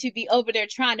want them to be over there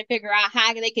trying to figure out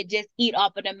how they could just eat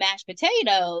off of the mashed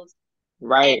potatoes and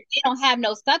Right. they don't have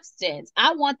no substance.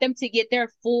 I want them to get their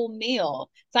full meal.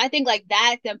 So I think like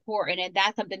that's important. And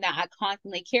that's something that I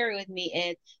constantly carry with me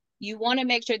is you want to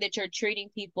make sure that you're treating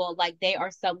people like they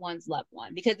are someone's loved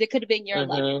one because it could have been your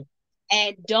loved Mm-hmm. one.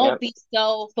 And don't Yep. be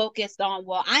so focused on,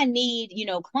 well, I need,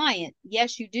 clients.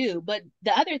 Yes, you do. But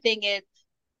the other thing is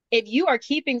if you are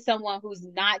keeping someone who's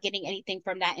not getting anything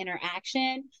from that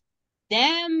interaction,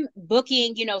 them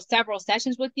booking, several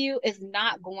sessions with you is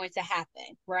not going to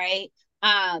happen, right?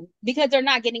 Because they're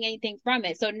not getting anything from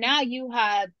it. So now you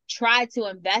have tried to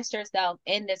invest yourself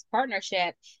in this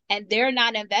partnership and they're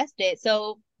not invested.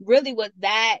 So really was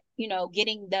that,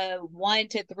 getting the 1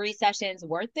 to 3 sessions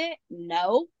worth it?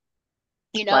 No.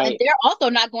 And Right. they're also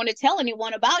not going to tell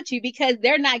anyone about you because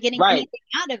they're not getting Right. anything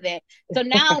out of it. So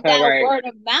now that Right. word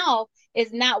of mouth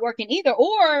is not working either.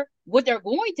 Or what they're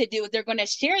going to do is they're going to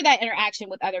share that interaction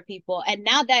with other people. And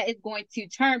now that is going to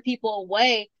turn people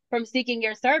away from seeking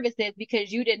your services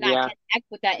because you did not Yeah. connect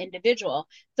with that individual.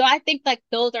 So I think like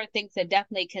those are things to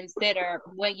definitely consider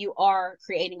when you are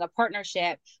creating a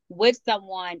partnership with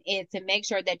someone is to make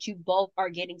sure that you both are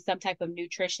getting some type of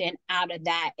nutrition out of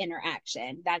that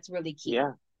interaction. That's really key.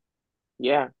 Yeah.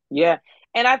 Yeah. Yeah.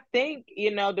 And I think,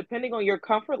 depending on your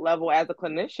comfort level as a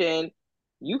clinician,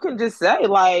 you can just say,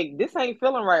 like, this ain't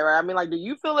feeling right. I mean, like, do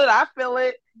you feel it? I feel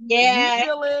it. Do you Yeah.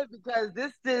 feel it? Because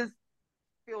this just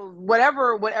feels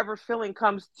whatever feeling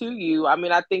comes to you. I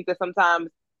mean, I think that sometimes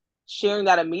sharing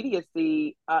that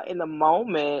immediacy in the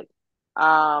moment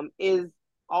is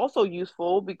also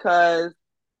useful because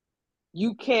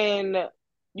you can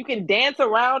you can dance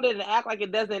around it and act like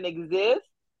it doesn't exist,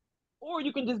 or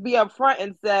you can just be upfront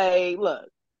and say, "Look,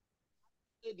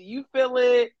 do you feel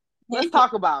it? Let's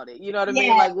talk about it." You know what I mean?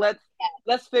 Yeah. Like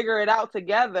let's figure it out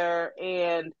together.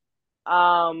 And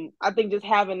I think just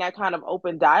having that kind of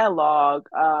open dialogue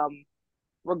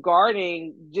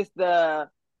regarding just the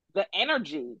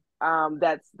energy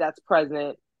that's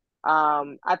present,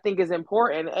 I think is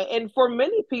important. And for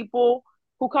many people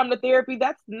who come to therapy,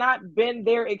 that's not been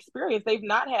their experience. They've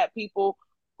not had people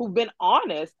who've been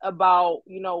honest about,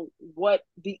 what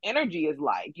the energy is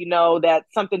like, that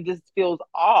something just feels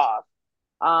off.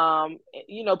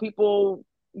 People,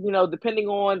 depending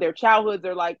on their childhoods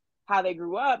or like how they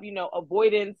grew up,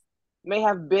 avoidance may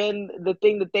have been the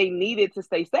thing that they needed to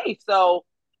stay safe. So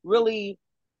really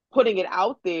putting it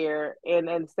out there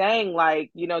and saying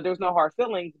like, there's no hard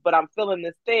feelings, but I'm feeling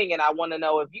this thing and I want to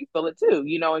know if you feel it too,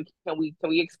 and can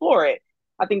we explore it?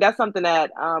 I think that's something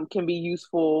that can be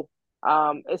useful,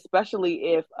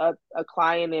 especially if a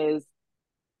client is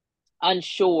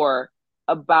unsure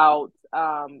about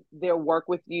their work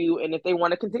with you and if they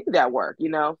want to continue that work.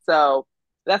 So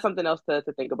that's something else to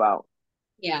think about.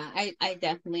 Yeah, I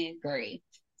definitely agree.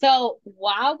 So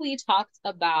while we talked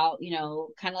about,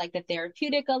 kind of like the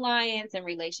therapeutic alliance and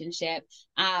relationship,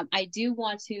 I do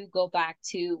want to go back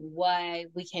to why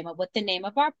we came up with the name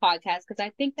of our podcast because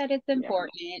I think that it's Yeah.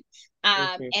 important.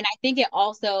 Mm-hmm. And I think it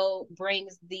also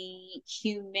brings the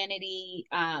humanity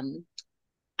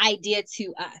idea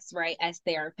to us, right, as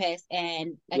therapists.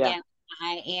 And Yeah. again,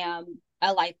 I am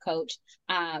a life coach.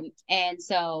 And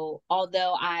so,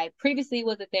 although I previously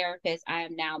was a therapist, I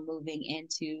am now moving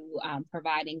into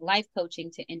providing life coaching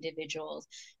to individuals.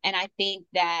 And I think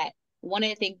that one of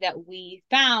the things that we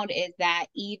found is that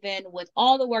even with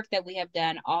all the work that we have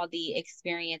done, all the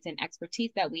experience and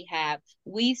expertise that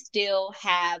we still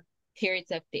have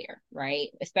periods of fear, right?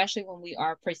 Especially when we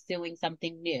are pursuing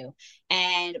something new.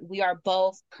 And we are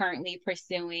both currently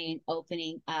pursuing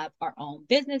opening up our own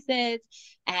businesses.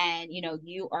 And,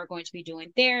 you are going to be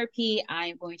doing therapy. I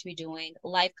am going to be doing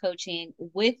life coaching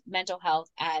with mental health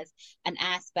as an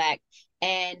aspect.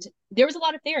 And there was a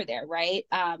lot of fear there, right?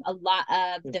 A lot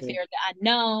of the Mm-hmm. fear of the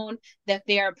unknown, the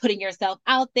fear of putting yourself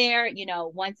out there,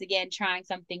 once again, trying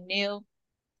something new.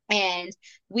 And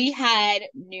we had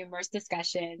numerous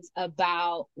discussions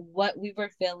about what we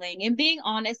were feeling and being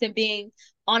honest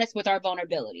with our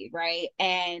vulnerability, right?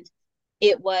 And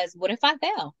it was, what if I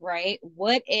fail, right?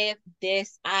 What if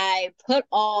I put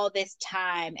all this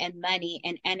time and money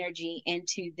and energy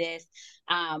into this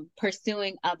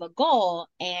pursuing of a goal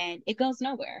and it goes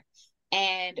nowhere?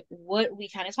 And what we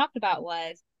kind of talked about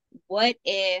was, what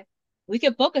if we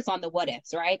could focus on the what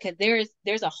ifs, right? Because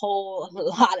there's a whole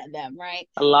lot of them, right?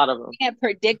 A lot of them. Can't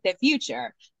predict the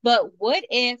future, but what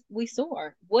if we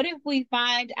soar? What if we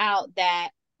find out that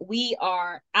we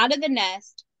are out of the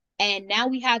nest and now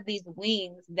we have these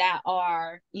wings that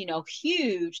are,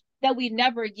 huge that we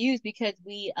never use because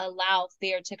we allow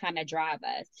fear to kind of drive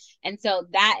us. And so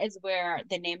that is where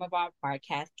the name of our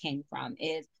podcast came from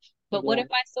is, but what Yeah.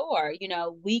 if I soar?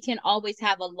 We can always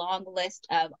have a long list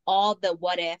of all the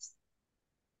what ifs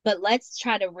But let's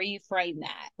try to reframe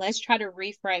that. Let's try to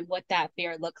reframe what that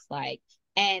fear looks like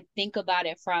and think about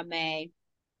it from a,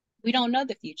 we don't know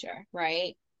the future,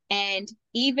 right? And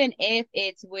even if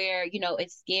it's where,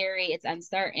 it's scary, it's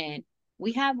uncertain,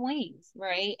 we have wings,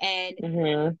 right? And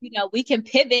Mm-hmm. we can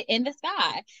pivot in the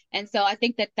sky. And so I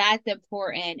think that that's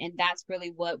important. And that's really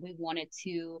what we wanted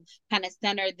to kind of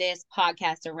center this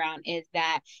podcast around, is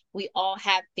that we all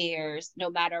have fears,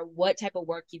 no matter what type of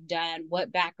work you've done,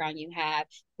 what background you have.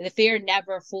 The fear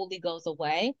never fully goes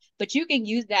away, but you can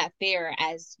use that fear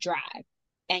as drive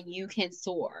and you can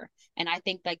soar. And I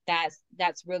think like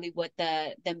that's really what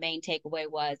the main takeaway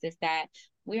was, is that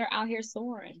we are out here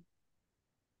soaring.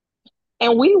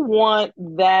 And we want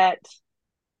that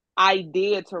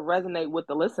idea to resonate with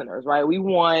the listeners, right? We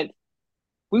want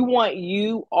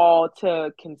you all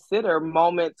to consider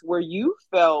moments where you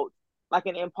felt like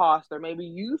an imposter. Maybe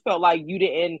you felt like you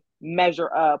didn't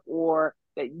measure up, or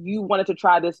that you wanted to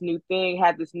try this new thing,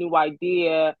 had this new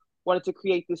idea, wanted to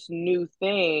create this new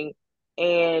thing.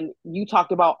 And you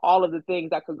talked about all of the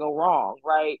things that could go wrong,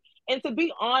 right? And to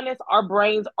be honest, our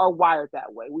brains are wired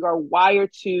that way. We are wired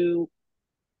to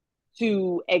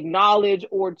acknowledge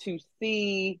or to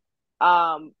see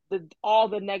all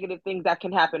the negative things that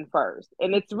can happen first.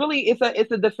 And it's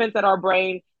a defense that our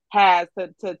brain has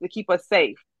to keep us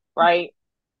safe, right?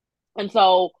 And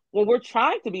so when we're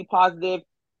trying to be positive,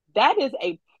 that is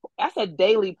that's a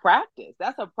daily practice.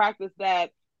 That's a practice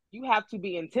that you have to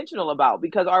be intentional about,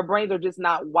 because our brains are just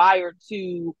not wired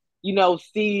to,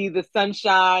 see the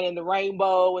sunshine and the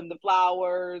rainbow and the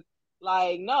flowers.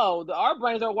 Like, no, our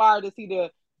brains are wired to see the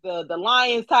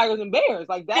lions, tigers, and bears.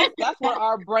 Like, that's what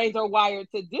our brains are wired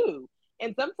to do.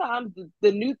 And sometimes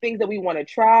the new things that we want to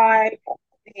try,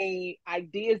 the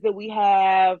ideas that we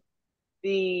have,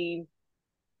 the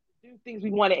new things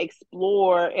we want to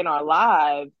explore in our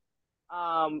lives,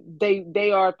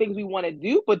 they are things we want to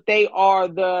do, but they are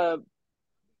the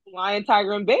lion,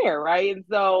 tiger, and bear, right? And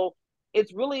so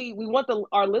it's really, we want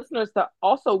our listeners to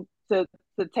also to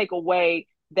take away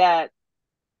that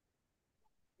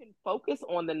you can focus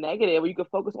on the negative, or you can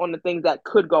focus on the things that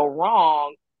could go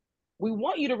wrong. We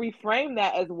want you to reframe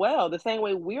that as well, the same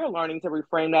way we're learning to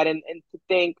reframe that, and to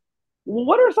think, well,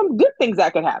 what are some good things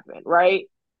that could happen, right?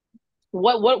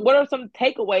 What are some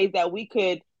takeaways that we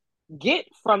could get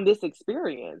from this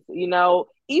experience?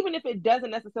 Even if it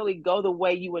doesn't necessarily go the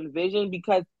way you envision,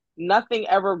 because nothing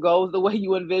ever goes the way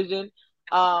you envision.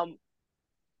 Doesn't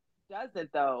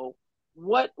though.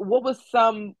 What was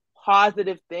some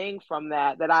positive thing from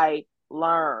that I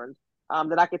learned,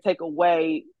 that I could take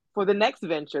away for the next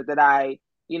venture that and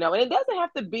it doesn't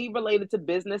have to be related to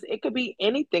business. It could be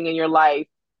anything in your life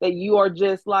that you are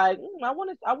just like,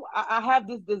 I have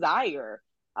this desire,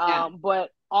 Yeah. but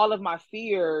all of my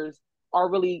fears are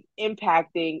really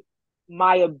impacting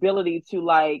my ability to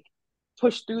like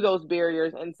push through those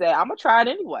barriers and say, I'm gonna try it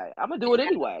anyway. I'm gonna do it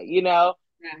anyway. So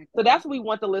Exactly. that's what we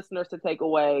want the listeners to take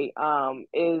away,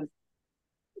 is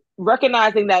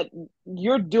recognizing that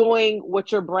you're doing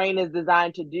what your brain is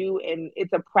designed to do, and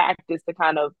it's a practice to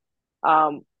kind of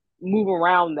um, move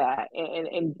around that,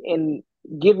 and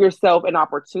give yourself an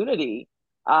opportunity.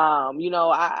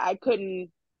 I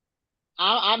couldn't.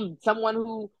 I'm someone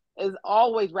who is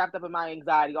always wrapped up in my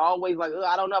anxiety, always like,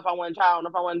 I don't know if I want to try, I don't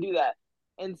know if I want to do that.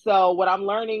 And so what I'm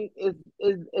learning is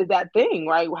that thing,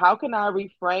 right? How can I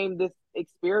reframe this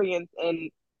experience, and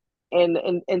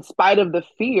in spite of the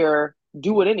fear,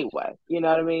 do it anyway? You know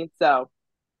what I mean? So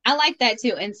I like that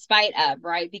too, in spite of,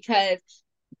 right? Because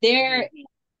mm-hmm. there,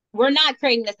 we're not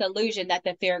creating this illusion that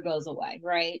the fear goes away,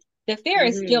 right? The fear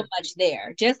is still Mm-hmm. much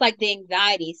there, just like the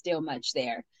anxiety is still much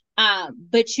there.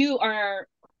 But you are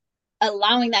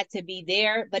allowing that to be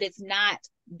there, but it's not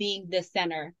being the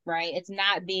center, right? It's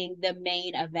not being the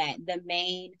main event, the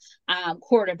main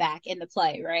quarterback in the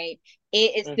play, right?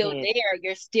 It is still Mm-hmm. there.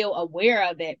 You're still aware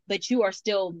of it, but you are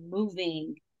still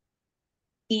moving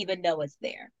even though it's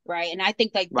there, right? And I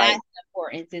think like that's Right. the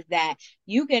importance, is that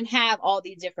you can have all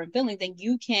these different feelings and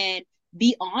you can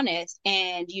be honest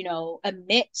and,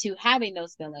 admit to having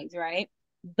those feelings, right?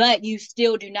 But you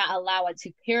still do not allow it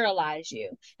to paralyze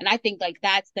you. And I think like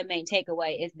that's the main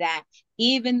takeaway, is that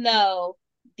even though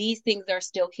these things are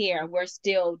still here and we're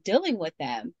still dealing with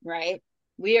them, right?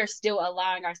 We are still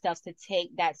allowing ourselves to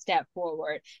take that step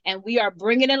forward, and we are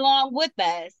bringing it along with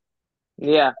us,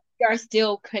 Yeah. are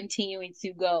still continuing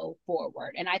to go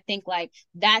forward. And I think like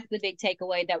that's the big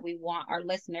takeaway that we want our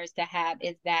listeners to have,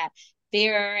 is that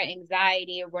fear,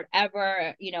 anxiety, or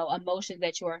whatever, emotions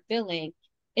that you are feeling,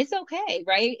 It's okay,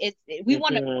 right? We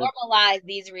want to Mm-hmm. normalize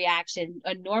these reactions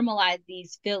or normalize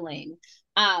these feelings,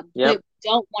 but Yep. we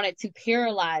don't want it to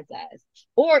paralyze us.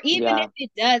 Or even if Yeah.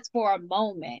 it does for a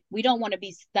moment, we don't want to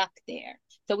be stuck there.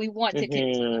 So we want to continue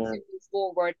to Mm-hmm. move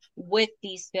forward with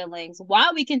these feelings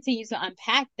while we continue to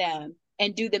unpack them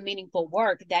and do the meaningful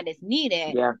work that is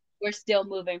needed. Yeah. We're still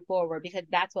moving forward because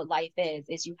that's what life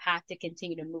is you have to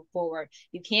continue to move forward.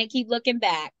 You can't keep looking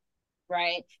back,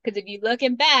 right? Because if you're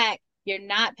looking back, you're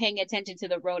not paying attention to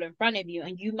the road in front of you,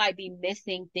 and you might be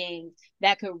missing things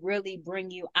that could really bring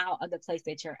you out of the place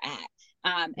that you're at.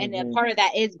 And then Mm-hmm. part of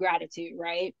that is gratitude,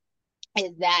 right?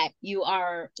 Is that you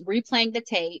are replaying the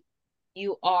tape,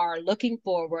 you are looking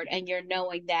forward, and you're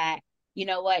knowing that, you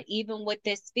know what, even with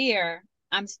this fear,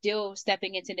 I'm still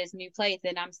stepping into this new place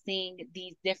and I'm seeing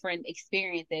these different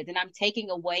experiences and I'm taking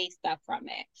away stuff from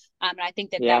it. And I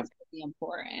think that Yeah. that's really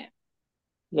important.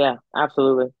 Yeah.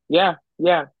 Absolutely. Yeah.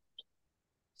 Yeah.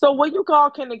 So what you all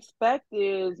can expect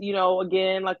is,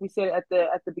 again, like we said at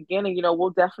the beginning,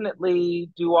 we'll definitely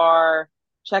do our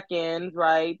check-ins,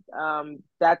 right?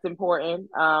 That's important.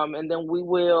 And then we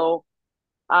will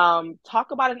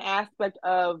talk about an aspect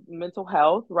of mental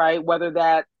health, right? Whether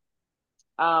that's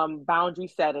boundary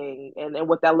setting and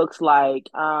what that looks like.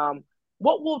 But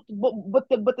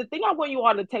the thing I want you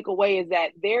all to take away is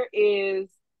that there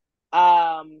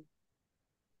um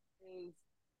is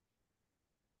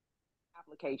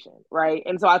application, right?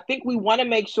 And so I think we want to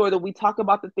make sure that we talk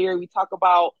about the theory, we talk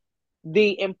about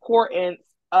the importance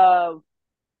of,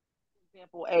 for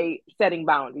example, a setting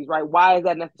boundaries, right? Why is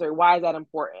that necessary? Why is that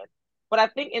important? But I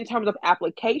think in terms of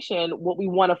application, what we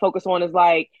want to focus on is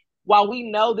like, while we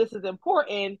know this is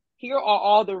important, here are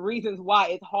all the reasons why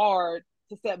it's hard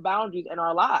to set boundaries in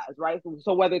our lives, right?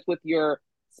 So whether it's with your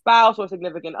spouse or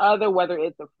significant other, whether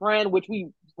it's a friend, which we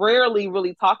rarely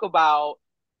really talk about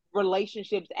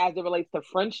relationships as it relates to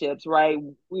friendships, right?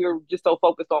 We're just so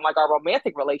focused on like our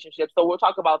romantic relationships. So we'll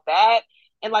talk about that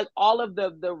and like all of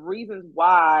the reasons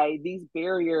why these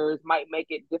barriers might make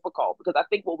it difficult. Because I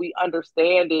think what we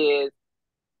understand is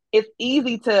it's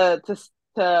easy to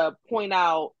point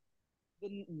out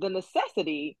the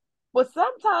necessity, but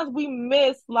sometimes we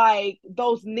miss like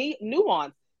those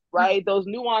nuances, right? Those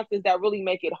nuances that really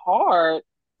make it hard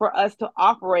for us to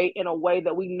operate in a way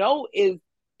that we know is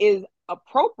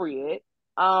appropriate.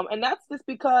 And that's just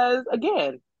because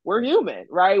again, we're human,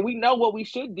 right? We know what we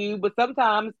should do, but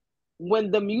sometimes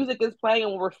when the music is playing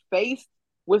and we're faced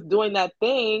with doing that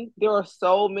thing, there are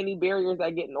so many barriers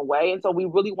that get in the way. And so we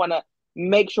really want to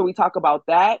make sure we talk about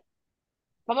that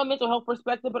from a mental health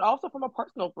perspective, but also from a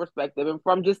personal perspective and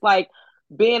from just like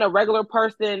being a regular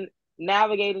person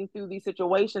navigating through these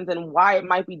situations and why it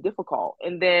might be difficult.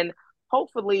 And then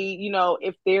hopefully,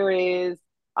 if there is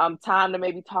time to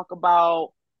maybe talk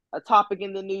about a topic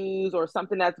in the news or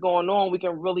something that's going on, we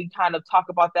can really kind of talk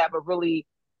about that, but really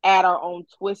add our own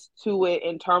twist to it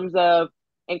in terms of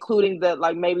including the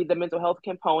like maybe the mental health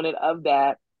component of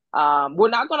that. We're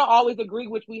not going to always agree,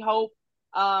 which we hope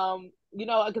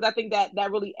because I think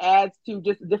that really adds to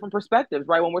just different perspectives,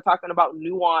 right? When we're talking about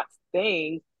nuanced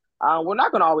things, we're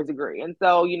not going to always agree. And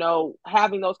so,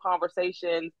 having those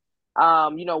conversations,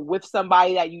 with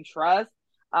somebody that you trust,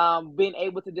 being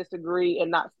able to disagree and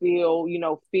not feel,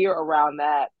 fear around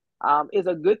that is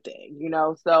a good thing.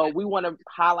 So we want to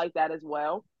highlight that as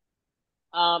well.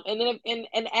 And then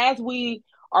and as we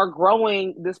are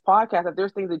growing this podcast, if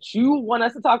there's things that you want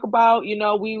us to talk about,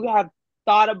 we have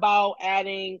thought about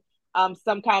adding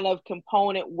some kind of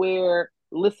component where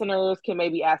listeners can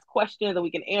maybe ask questions and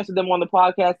we can answer them on the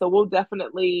podcast. So we'll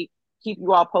definitely keep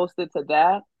you all posted to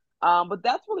that. But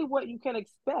that's really what you can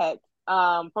expect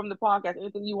from the podcast.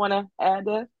 Anything you want to add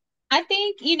there? I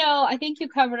think you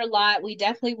covered a lot. We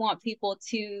definitely want people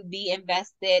to be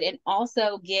invested and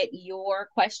also get your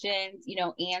questions,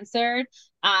 answered.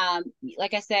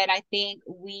 Like I said, I think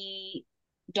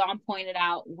Dawn pointed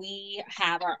out, we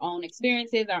have our own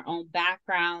experiences, our own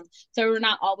backgrounds. So we're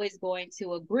not always going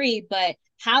to agree, but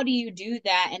how do you do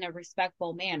that in a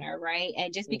respectful manner, right?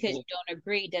 And just because Mm-hmm. you don't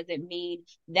agree doesn't mean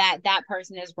that that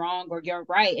person is wrong or you're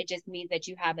right. It just means that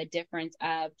you have a difference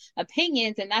of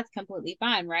opinions, and that's completely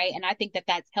fine, right? And I think that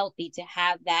that's healthy to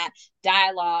have that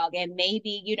dialogue, and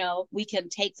maybe, we can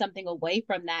take something away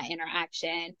from that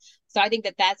interaction. So I think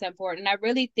that that's important. I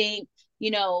really think,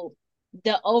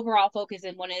 the overall focus,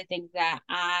 and one of the things that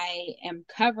I am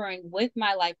covering with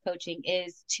my life coaching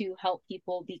is to help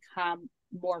people become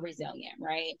more resilient,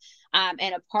 right?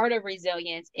 And a part of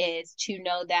resilience is to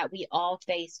know that we all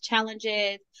face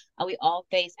challenges, we all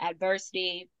face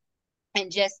adversity, and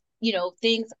just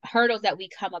things, hurdles that we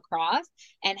come across,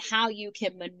 and how you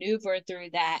can maneuver through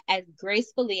that as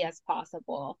gracefully as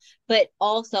possible, but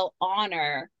also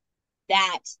honor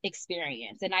that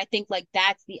experience. And I think like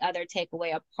that's the other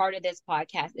takeaway. A part of this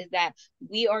podcast is that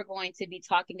we are going to be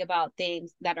talking about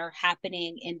things that are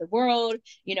happening in the world.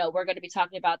 We're going to be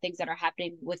talking about things that are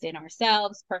happening within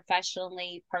ourselves,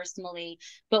 professionally, personally,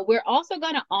 but we're also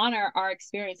going to honor our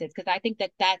experiences, because I think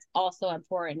that that's also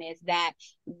important, is that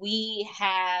we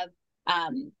have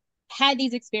had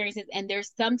these experiences and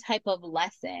there's some type of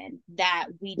lesson that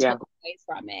we Yeah. took away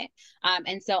from it.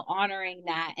 And so honoring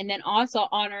that, and then also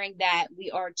honoring that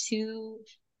we are too,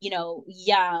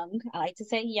 young, I like to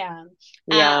say young,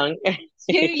 Young.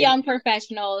 two young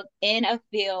professionals in a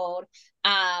field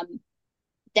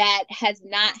that has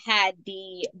not had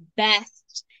the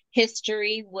best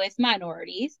history with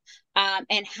minorities,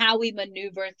 and how we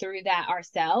maneuver through that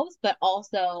ourselves, but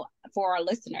also for our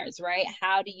listeners, right?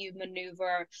 How do you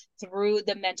maneuver through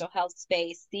the mental health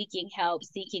space, seeking help,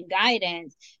 seeking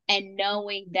guidance, and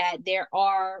knowing that there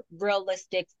are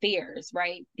realistic fears,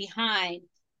 right, behind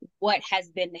what has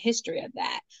been the history of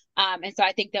that. And so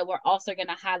I think that we're also going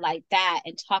to highlight that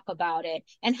and talk about it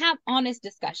and have honest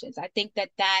discussions. I think that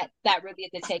really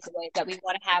is the takeaway, that we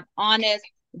want to have honest,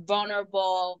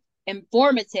 vulnerable,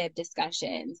 informative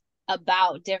discussions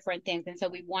about different things. And so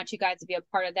we want you guys to be a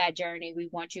part of that journey. We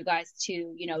want you guys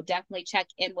to, definitely check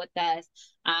in with us,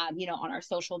 on our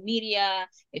social media.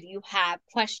 If you have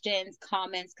questions,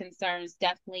 comments, concerns,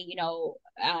 definitely,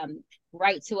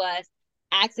 write to us.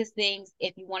 Access things.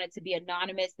 If you want it to be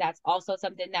anonymous, that's also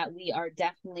something that we are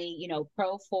definitely,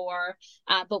 pro for.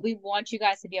 But we want you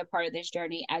guys to be a part of this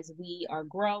journey as we are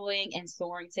growing and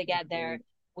soaring together.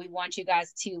 We want you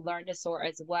guys to learn to soar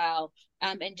as well,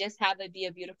 and just have it be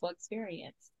a beautiful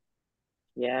experience.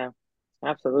 Yeah,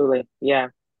 absolutely. Yeah.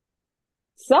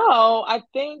 So I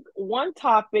think one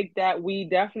topic that we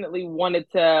definitely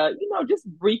wanted to, just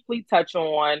briefly touch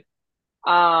on,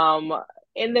 um,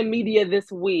 in the media this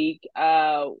week,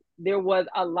 there was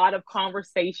a lot of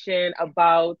conversation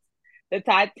about the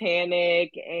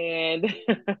Titanic and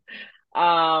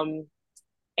um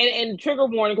and trigger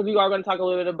warning, because we are going to talk a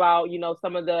little bit about,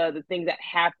 some of the things that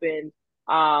happened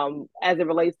as it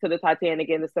relates to the Titanic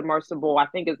and the submersible, I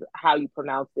think is how you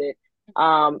pronounce it.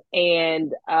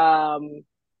 And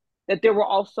that there were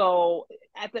also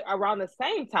around the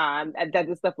same time that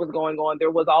this stuff was going on,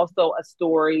 there was also a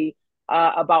story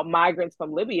about migrants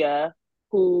from Libya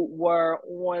who were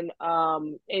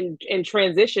on in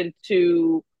transition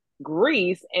to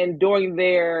Greece, and during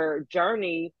their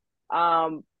journey,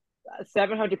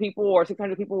 700 people or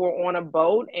 600 people were on a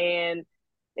boat, and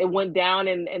it went down,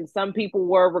 and some people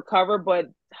were recovered, but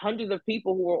hundreds of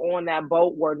people who were on that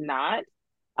boat were not.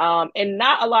 And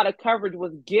not a lot of coverage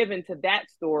was given to that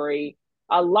story.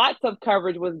 Lots of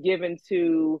coverage was given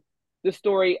to the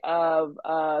story of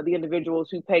the individuals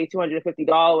who paid $250,000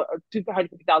 or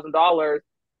 $250,000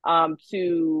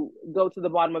 to go to the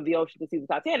bottom of the ocean to see the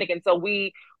Titanic. And so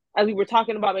as we were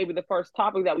talking about maybe the first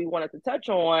topic that we wanted to touch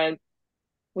on,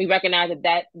 we recognize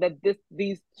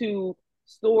these two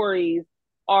stories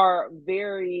are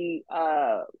very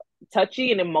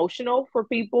touchy and emotional for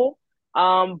people,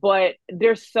 but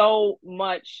there's so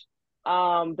much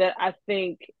that I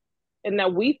think and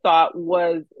that we thought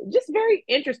was just very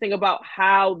interesting about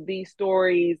how these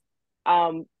stories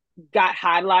got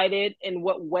highlighted, in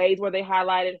what ways were they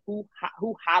highlighted, who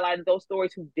highlighted those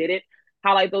stories, who didn't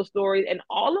highlight those stories, and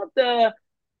all of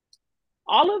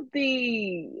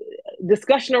the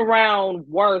discussion around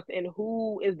worth and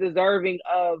who is deserving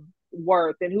of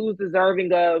worth and who's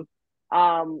deserving of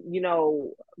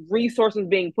resources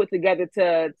being put together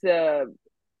to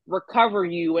recover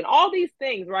you, and all these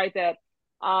things, right, that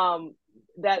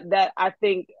I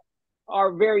think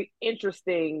are very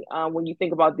interesting when you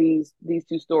think about these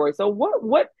two stories. So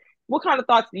what kind of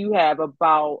thoughts do you have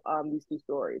about these two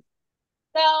stories?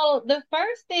 So the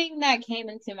first thing that came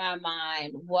into my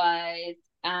mind was,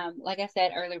 like I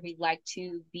said earlier, we like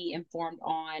to be informed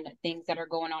on things that are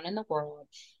going on in the world.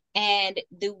 And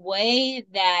the way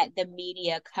that the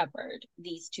media covered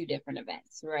these two different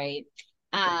events, right?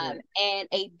 And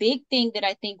a big thing that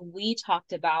I think we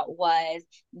talked about was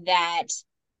that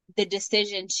the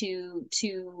decision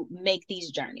to make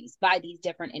these journeys by these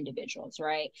different individuals,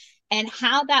 right? And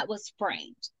how that was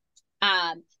framed.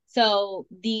 So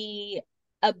the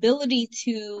ability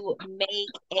to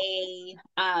make a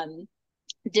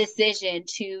decision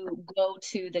to go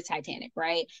to the Titanic,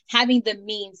 right? Having the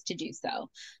means to do so,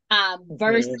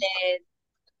 versus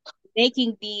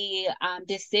making the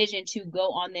decision to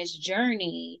go on this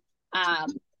journey out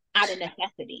of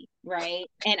necessity, right?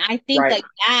 And I think Right. like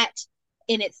that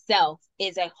in itself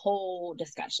is a whole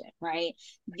discussion, right?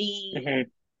 The Mm-hmm.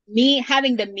 me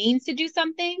having the means to do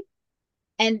something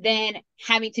and then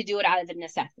having to do it out of the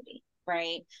necessity,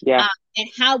 right? Yeah. Um, and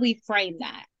how we frame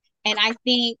that. And I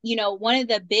think, one of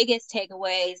the biggest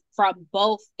takeaways from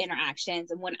both interactions,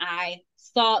 and when I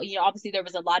saw, obviously there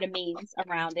was a lot of memes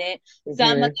around it,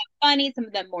 some of them Mm-hmm. funny, some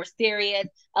of them more serious,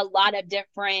 a lot of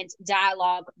different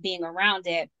dialogue being around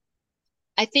it.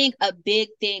 I think a big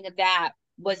thing that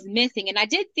was missing, and I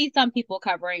did see some people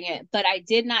covering it, but I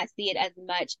did not see it as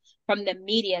much from the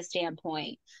media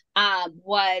standpoint,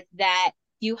 was that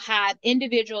you have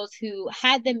individuals who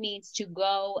had the means to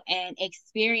go and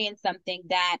experience something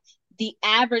that the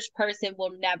average person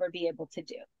will never be able to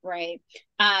do, right?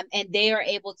 And they are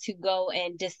able to go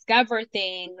and discover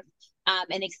things,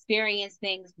 and experience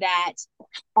things that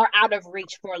are out of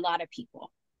reach for a lot of people,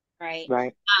 right?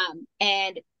 Right.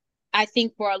 And I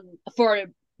think for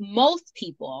most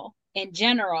people in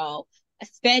general,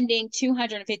 spending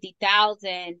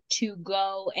 250,000 to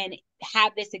go and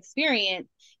have this experience,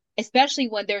 especially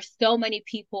when there's so many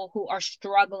people who are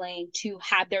struggling to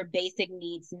have their basic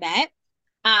needs met,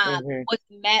 Mm-hmm. was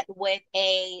met with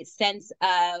a sense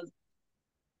of,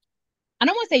 I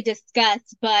don't want to say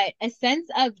disgust, but a sense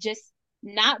of just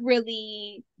not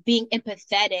really being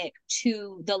empathetic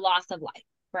to the loss of life,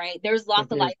 right? There's loss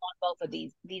of Mm-hmm. life on both of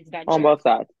these On ventures. both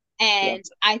sides. Yeah. And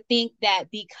I think that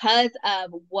because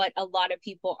of what a lot of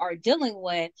people are dealing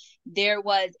with, there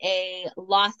was a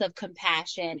loss of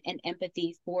compassion and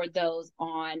empathy for those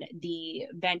on the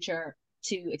venture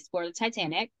to explore the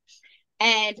Titanic.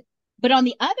 And but on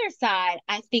the other side,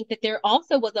 I think that there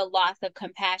also was a loss of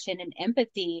compassion and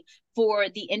empathy for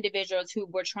the individuals who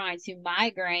were trying to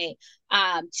migrate,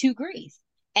 to Greece.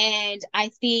 And I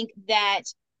think that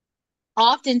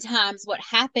oftentimes what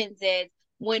happens is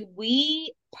when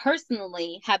we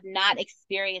personally have not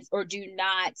experienced or do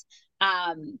not,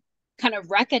 kind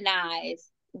of recognize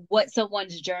what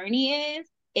someone's journey is,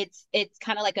 it's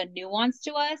kind of like a nuance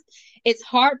to us. It's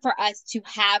hard for us to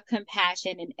have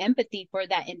compassion and empathy for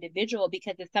that individual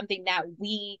because it's something that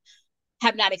we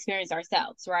have not experienced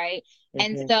ourselves, right?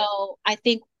 And Mm-hmm. so I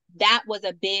think that was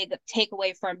a big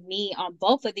takeaway from me on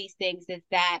both of these things, is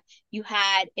that you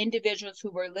had individuals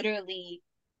who were literally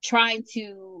trying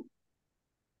to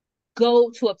go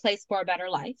to a place for a better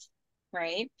life,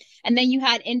 right? And then you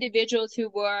had individuals who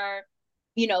were,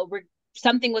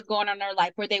 something was going on in their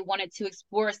life where they wanted to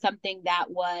explore something that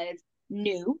was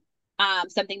new,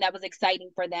 something that was exciting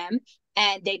for them,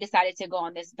 and they decided to go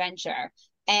on this venture.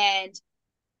 And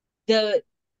the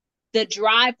the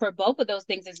drive for both of those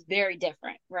things is very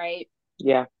different, right?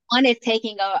 Yeah. One is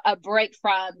taking a break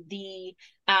from the,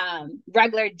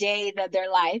 regular days of their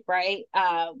life, right?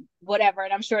 Whatever.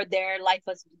 And I'm sure their life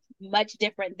was much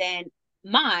different than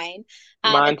mine.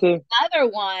 And Mine too. the other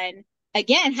one,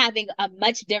 again, having a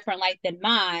much different life than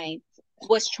mine,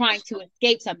 was trying to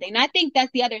escape something. And I think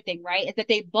that's the other thing, right? Is that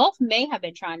they both may have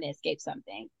been trying to escape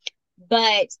something,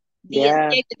 but the Yeah.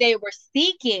 escape that they were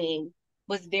seeking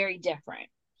was very different.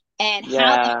 And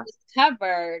how that Yeah. was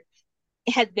covered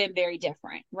has been very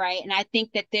different, right? And I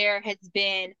think that there has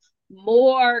been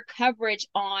more coverage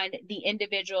on the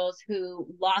individuals who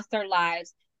lost their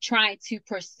lives trying to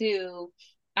pursue,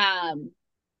 um,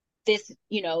 this,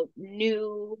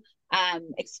 new,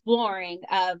 exploring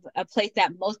of a place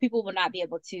that most people will not be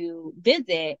able to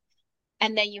visit.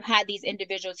 And then you had these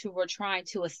individuals who were trying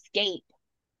to escape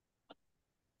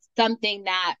something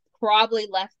that probably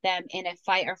left them in a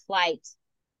fight or flight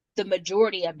the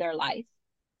majority of their life.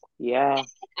 Yeah.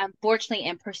 Unfortunately,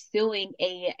 in pursuing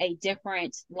a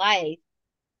different life,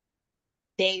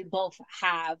 they both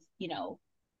have,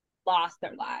 lost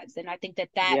their lives. And I think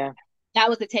Yeah. that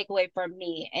was the takeaway for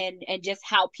me, and just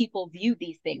how people view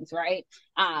these things, right?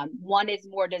 One is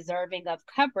more deserving of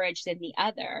coverage than the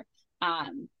other.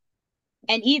 Um,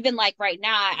 and even like right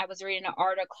now, I was reading an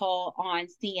article on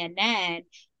CNN,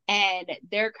 and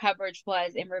their coverage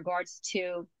was in regards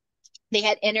to, they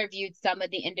had interviewed some of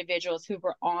the individuals who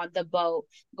were on the boat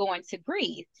going to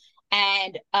Greece.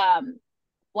 And,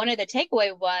 one of the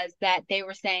takeaway was that they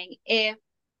were saying, if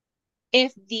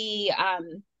the,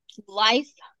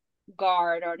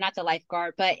 lifeguard, or not the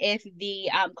lifeguard, but if the,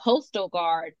 coastal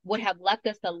guard would have left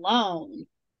us alone,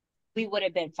 we would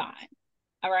have been fine.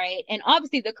 All right. And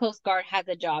obviously the Coast Guard has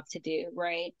a job to do,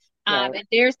 right? Right. And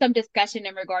there's some discussion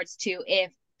in regards to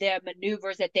if the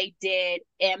maneuvers that they did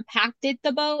impacted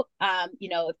the boat,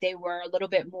 if they were a little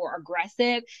bit more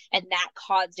aggressive and that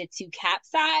caused it to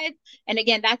capsize. And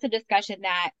again, that's a discussion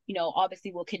that,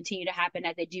 obviously will continue to happen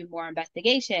as they do more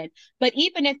investigation. But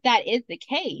even if that is the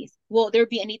case, will there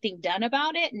be anything done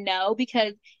about it? No,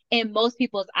 because in most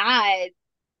people's eyes,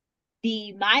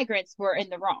 the migrants were in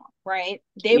the wrong, right?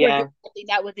 They were doing Yeah. something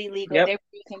that was illegal. They Yep.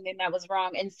 were doing something that was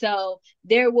wrong. And so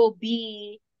there will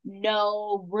be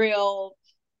no real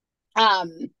um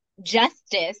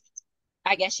justice,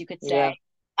 I guess you could Yeah. say,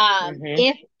 Hmm.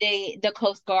 if the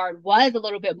Coast Guard was a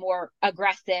little bit more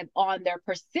aggressive on their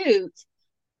pursuit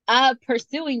of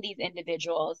pursuing these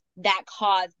individuals that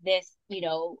caused this,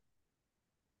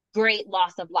 great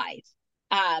loss of life.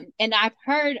 And I've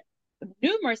heard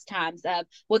numerous times of,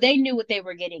 well, they knew what they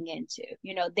were getting into.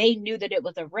 They knew that it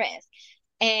was a risk.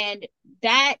 And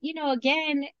that,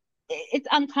 again, it's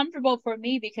uncomfortable for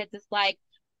me because it's like,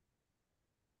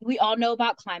 we all know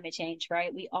about climate change,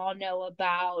 right? We all know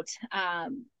about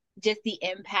just the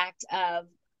impact of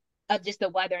just the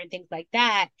weather and things like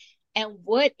that. And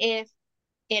what if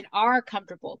in our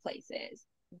comfortable places,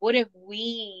 what if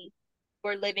we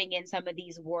were living in some of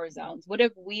these war zones? What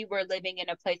if we were living in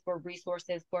a place where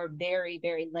resources were very,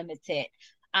 very limited?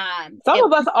 Some If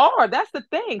of us are. That's the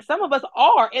thing. Some of us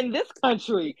are in this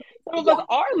country. Some of us Yeah,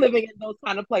 are living in those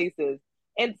kind of places.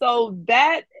 And so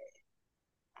that,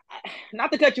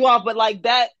 not to cut you off, but like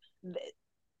that,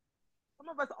 some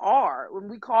of us are. When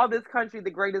we call this country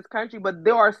the greatest country, but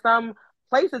there are some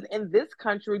places in this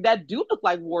country that do look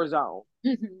like war zones,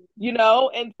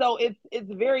 And so it's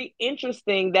very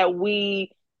interesting that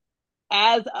we,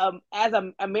 as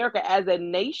America, as a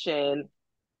nation,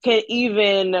 can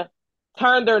even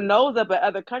turn their nose up at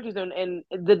other countries and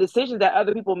the decisions that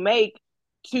other people make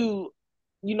to,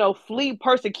 flee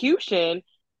persecution,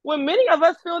 when many of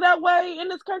us feel that way in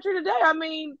this country today. I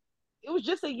mean, it was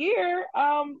just a year,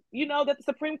 that the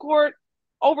Supreme Court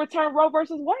overturned Roe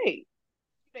versus Wade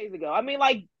 2 days ago. I mean,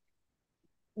 like,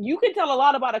 you can tell a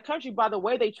lot about a country by the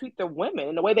way they treat their women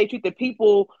and the way they treat the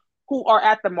people who are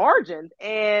at the margins.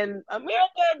 And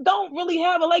America don't really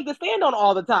have a leg to stand on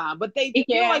all the time, but they feel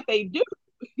yeah, like they do,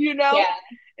 you know? yeah,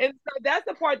 And so that's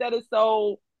the part that is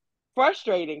so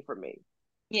frustrating for me.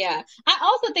 yeah. I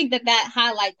also think that that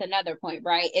highlights another point,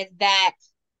 right? Is that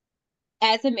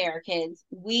as Americans,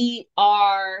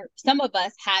 some of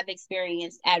us have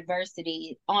experienced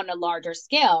adversity on a larger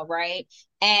scale, right?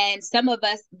 And some of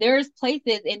us, there's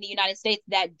places in the United States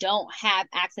that don't have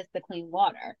access to clean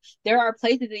water. There are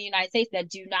places in the United States that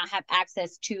do not have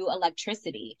access to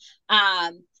electricity.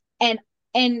 And,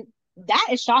 and that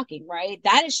is shocking, right?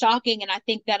 That is shocking. And I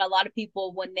think that a lot of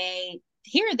people, when they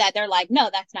hear that, they're like, no,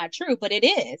 that's not true, but it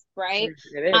is, right?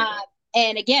 It is. Um,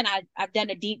 and again, I've done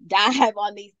a deep dive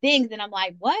on these things, and I'm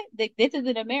like, what? This is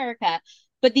in America.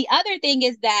 But the other thing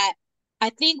is that I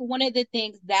think one of the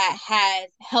things that has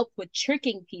helped with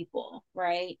tricking people,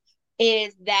 right,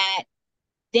 is that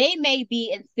they may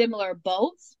be in similar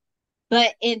boats,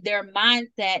 but in their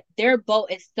mindset, their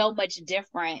boat is so much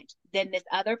different than this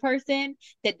other person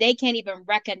that they can't even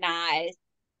recognize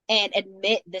and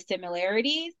admit the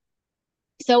similarities.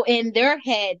 So in their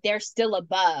head, they're still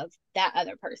above that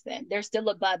other person. They're still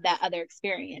above that other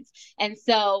experience. And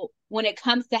so when it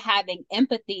comes to having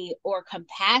empathy or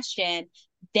compassion,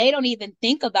 they don't even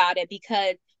think about it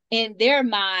because in their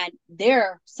mind,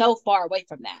 they're so far away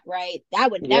from that, right? I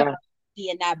would never Yeah. be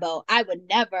in that boat. I would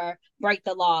never break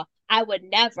the law. I would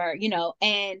never,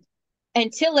 and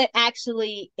until it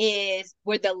actually is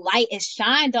where the light is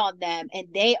shined on them and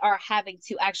they are having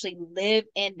to actually live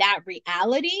in that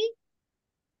reality,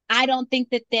 I don't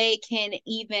think that they can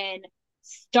even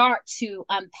start to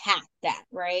unpack that,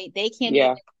 right? They can't even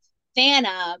Yeah.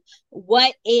 fathom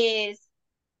what is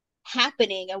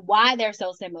happening and why they're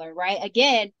so similar, right?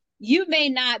 Again, you may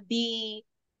not be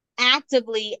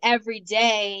actively every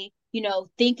day,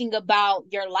 thinking about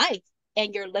your life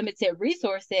and your limited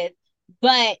resources,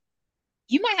 but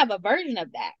you might have a version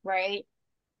of that, right?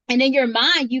 And in your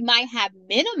mind, you might have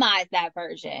minimized that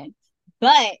version,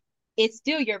 but it's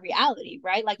still your reality,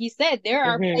 right? Like you said, there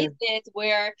are Hmm. places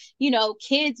where,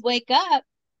 kids wake up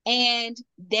and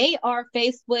they are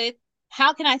faced with,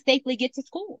 how can I safely get to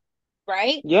school?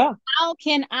 Right? Yeah. How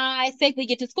can I safely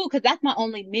get to school? Because that's my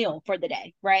only meal for the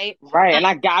day, right? Right. And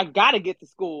I gotta get to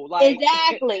school. Like,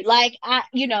 Exactly. Like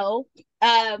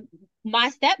um, my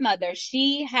stepmother,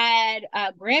 she had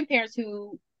grandparents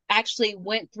who actually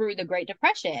went through the Great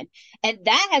Depression, and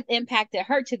that has impacted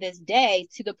her to this day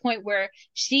to the point where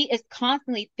she is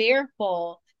constantly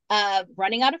fearful of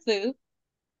running out of food.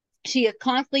 She is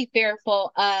constantly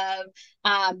fearful of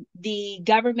the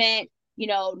government,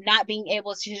 not being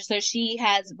able to. So she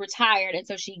has retired, and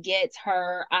so she gets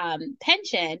her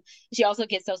pension. She also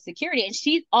gets Social Security, and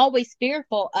she's always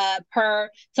fearful of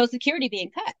her Social Security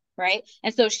being cut, right?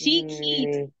 And so she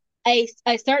keeps mm, a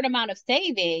certain amount of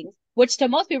savings, which to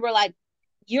most people are like,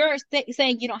 you're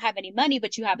saying you don't have any money,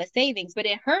 but you have a savings. But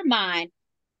in her mind,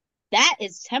 that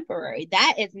is temporary.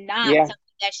 That is not Yeah. something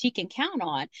that she can count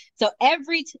on. So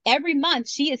every month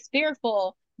she is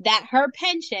fearful that her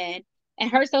pension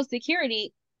and her social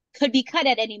security could be cut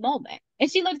at any moment.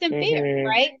 And she lives in fear, Mm-hmm.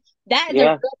 right? That is a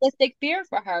Yeah. realistic fear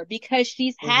for her because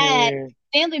she's had Mm-hmm.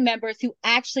 family members who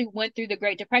actually went through the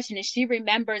Great Depression, and she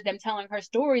remembers them telling her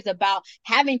stories about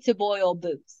having to boil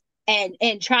boots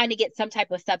and trying to get some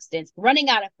type of substance, running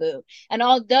out of food. And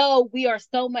although we are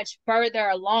so much further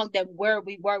along than where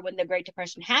we were when the Great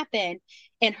Depression happened,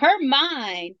 in her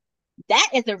mind, that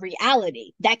is a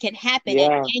reality that can happen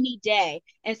at Yeah. any day.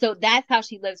 And so that's how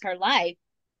she lives her life.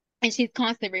 And she's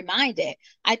constantly reminded.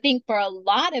 I think for a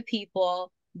lot of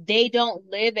people, they don't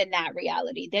live in that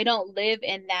reality. They don't live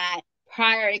in that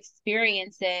prior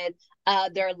experiences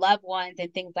of their loved ones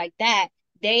and things like that.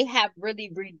 They have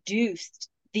really reduced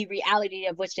the reality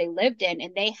of which they lived in,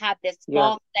 and they have this Yeah.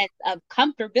 false sense of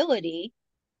comfortability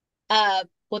of,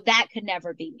 well, that could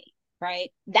never be me,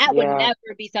 right? That would Yeah.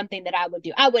 never be something that I would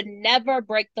do. I would never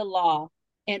break the law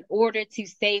in order to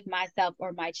save myself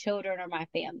or my children or my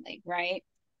family, right?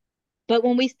 But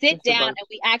when we sit That's a down bunch. and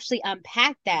we actually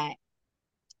unpack that,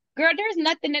 girl, there's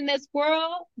nothing in this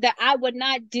world that I would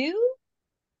not do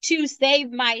to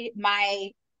save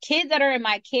my kids that are in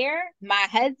my care, my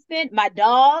husband, my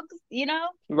dogs, you know.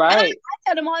 And I Right.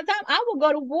 tell them all the time, I will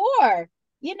go to war,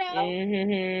 you know.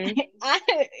 Mm-hmm.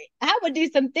 I I would do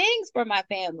some things for my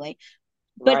family.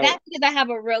 But Right. that's because I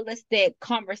have a realistic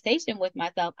conversation with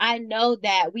myself. I know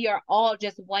that we are all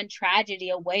just one tragedy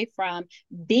away from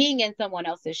being in someone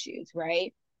else's shoes,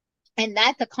 right? And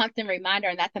that's a constant reminder,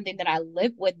 and that's something that I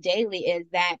live with daily, is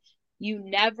that you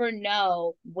never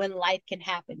know when life can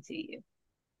happen to you.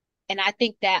 And I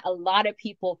think that a lot of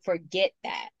people forget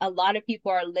that. A lot of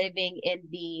people are living in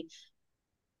the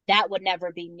that would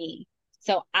never be me.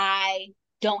 So I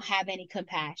don't have any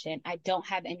compassion. I don't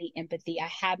have any empathy. I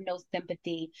have no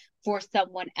sympathy for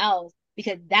someone else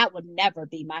because that would never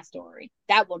be my story.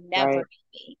 That will never Right. be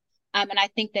me. And I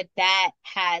think that that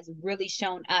has really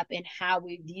shown up in how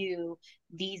we view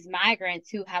these migrants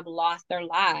who have lost their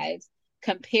lives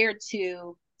compared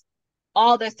to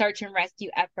all the search and rescue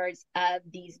efforts of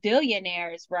these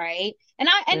billionaires, right? I'm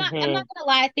Mm-hmm. not gonna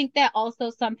lie, I think that also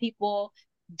some people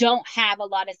don't have a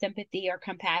lot of sympathy or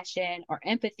compassion or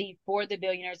empathy for the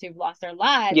billionaires who've lost their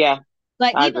lives. Yeah.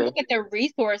 But I even agree. look at the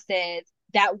resources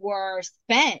that were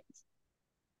spent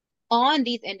on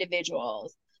these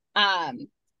individuals, um,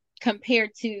 compared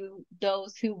to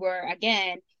those who were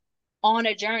again on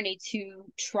a journey to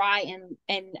try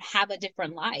and have a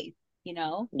different life, you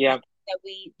know. I Yeah. think that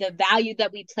the value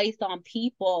that we place on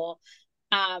people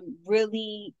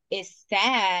really is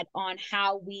sad on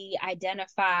how we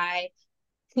identify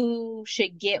who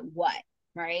should get what,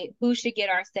 right? Who should get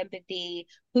our sympathy,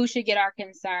 who should get our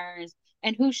concerns,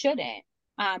 and who shouldn't.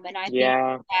 And I think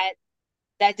Yeah. that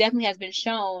that definitely has been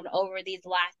shown over these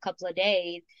last couple of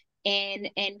days in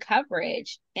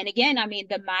coverage. And again, I mean,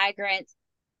 the migrants,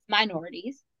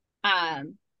 minorities,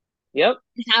 um, Yep.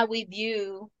 how we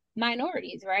view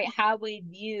minorities, right? How we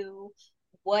view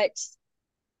what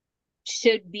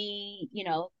should be, you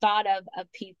know, thought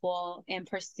of people in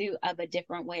pursuit of a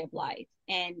different way of life.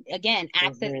 And again,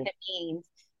 access Mm-hmm. to means,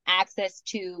 access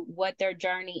to what their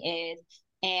journey is,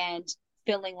 and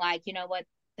feeling like, you know what,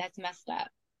 that's messed up.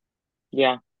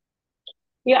 Yeah.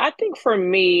 Yeah, I think for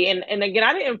me, and again,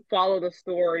 I didn't follow the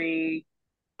story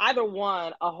either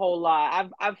one a whole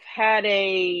lot. I've had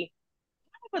a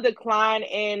decline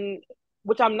in,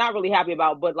 which I'm not really happy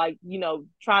about, but like,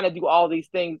 trying to do all these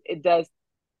things, it does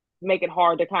make it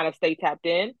hard to kind of stay tapped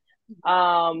in.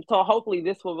 So hopefully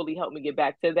this will really help me get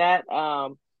back to that.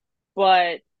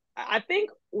 But I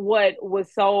think what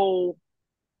was so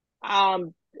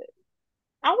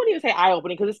I wouldn't even say eye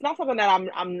opening because it's not something that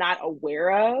I'm not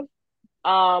aware of.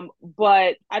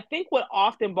 But I think what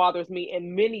often bothers me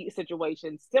in many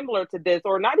situations similar to this,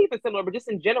 or not even similar, but just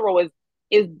in general,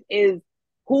 is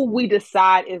who we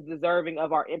decide is deserving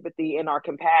of our empathy and our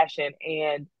compassion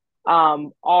and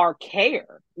our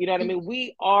care. You know what I mean?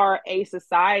 We are a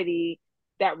society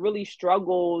that really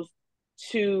struggles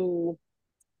to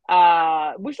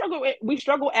we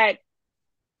struggle at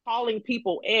calling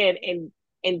people in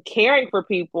and caring for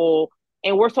people,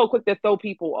 and we're so quick to throw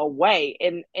people away,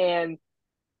 and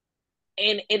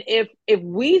if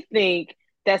we think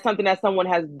that something that someone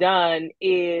has done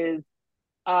is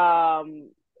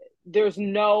um there's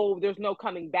no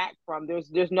coming back from,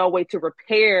 there's no way to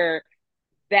repair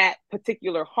that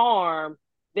particular harm,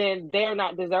 then they're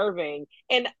not deserving.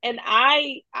 And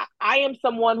I am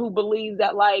someone who believes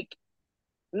that, like,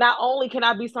 not only can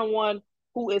I be someone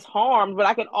who is harmed, but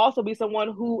I can also be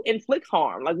someone who inflicts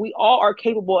harm. Like we all are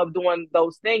capable of doing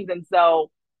those things. And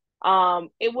so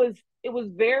it was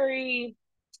very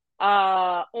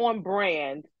on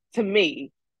brand to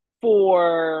me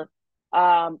for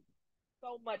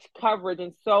so much coverage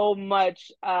and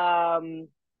such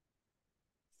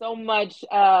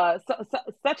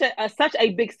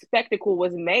a big spectacle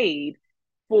was made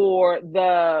for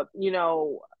the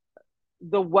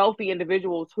wealthy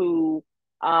individuals who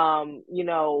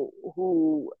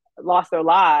lost their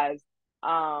lives.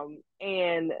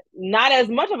 And not as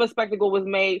much of a spectacle was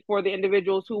made for the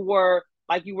individuals who were,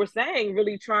 like you were saying,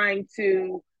 really trying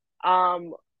to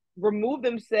remove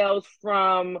themselves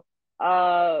from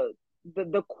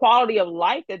the quality of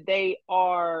life that they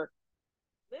are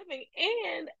living.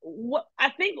 And what I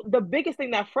think the biggest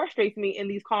thing that frustrates me in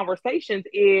these conversations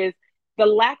is the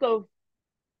lack of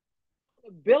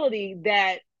ability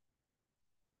that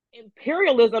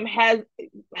imperialism has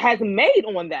made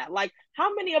on that. Like,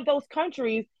 how many of those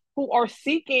countries who are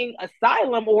seeking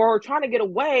asylum or trying to get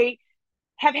away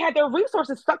have had their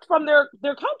resources sucked from their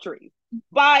countries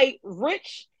by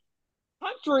rich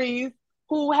countries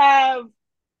who have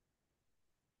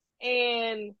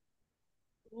and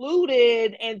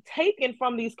looted and taken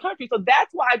from these countries? So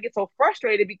that's why I get so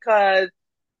frustrated, because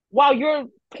while you're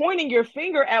pointing your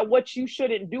finger at what you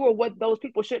shouldn't do or what those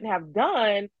people shouldn't have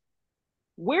done,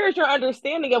 where's your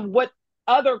understanding of what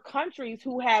other countries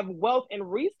who have wealth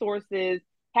and resources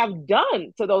have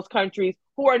done to those countries,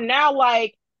 who are now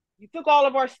like, you took all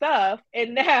of our stuff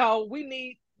and now we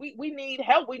need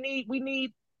help, we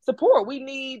need support, we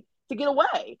need to get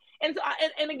away. And so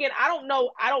and again, I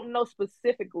don't know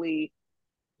specifically,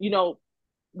 you know,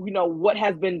 what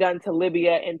has been done to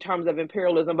Libya in terms of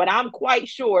imperialism, but I'm quite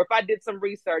sure if I did some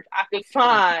research, I could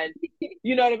find,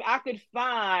 I could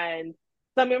find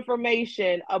some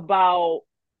information about,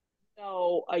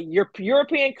 a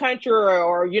European country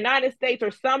or United States or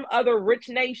some other rich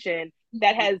nation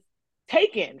that has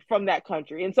taken from that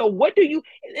country. And so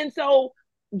so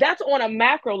that's on a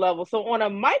macro level. So on a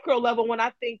micro level, when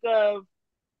I think of,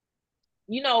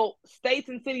 states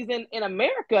and cities in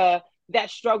America that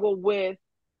struggle with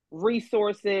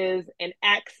resources and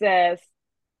access,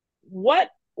 what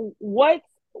what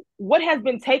what has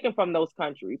been taken from those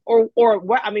countries, or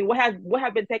what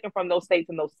have been taken from those states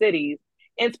and those cities,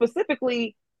 and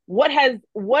specifically what have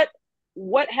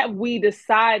we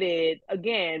decided,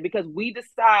 again, because we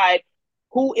decide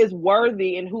who is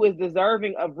worthy and who is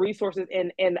deserving of resources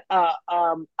in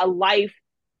a life,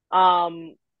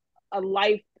 um a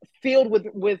life filled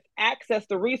with access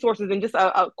to resources and just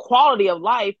a quality of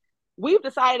life. We've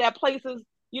decided that places,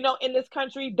 in this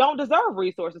country don't deserve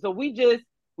resources. So we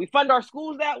fund our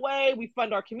schools that way. We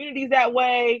fund our communities that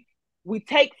way. We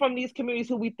take from these communities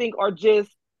who we think are just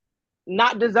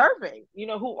not deserving,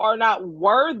 who are not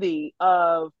worthy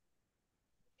of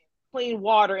clean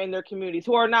water in their communities,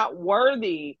 who are not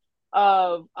worthy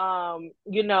of,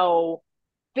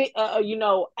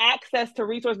 access to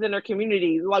resources in their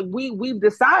communities. Like we've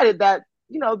decided that,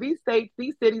 these states,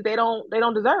 these cities, they don't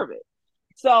deserve it.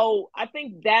 So I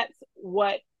think that's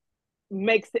what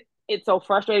makes it so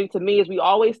frustrating to me, is we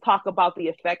always talk about the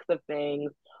effects of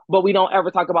things, but we don't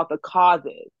ever talk about the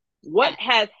causes. What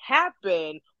has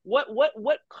happened? What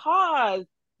caused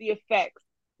the effects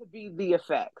to be the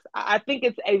effects? I think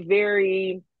it's a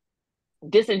very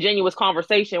disingenuous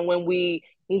conversation when we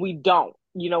don't,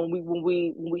 when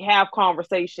we have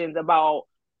conversations about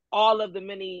all of the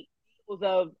many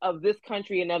evils of this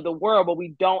country and of the world, but we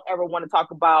don't ever want to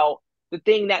talk about the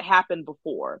thing that happened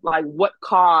before, like what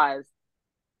caused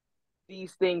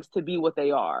these things to be what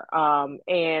they are,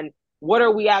 and what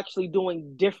are we actually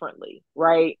doing differently,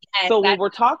 right? Yes, So when that's we're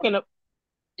talking,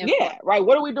 important. yeah, right,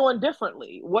 what are we doing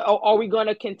differently? What are we going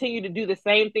to continue to do the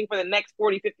same thing for the next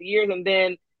 40-50 years and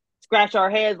then scratch our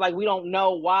heads like we don't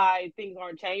know why things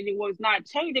aren't changing? Well, it's not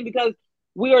changing because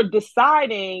we are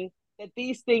deciding that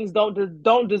these things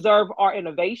don't deserve our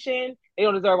innovation, they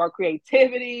don't deserve our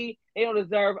creativity, they don't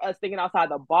deserve us thinking outside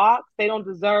the box, they don't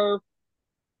deserve,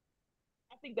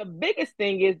 I think the biggest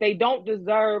thing is, they don't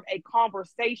deserve a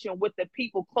conversation with the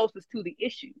people closest to the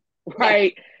issue, Yeah.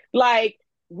 right? Like,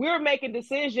 we're making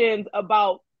decisions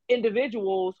about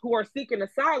individuals who are seeking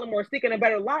asylum or seeking a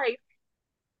better life,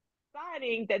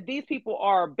 deciding that these people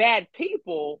are bad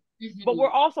people, but Mm-hmm. we're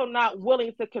also not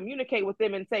willing to communicate with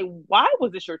them and say, why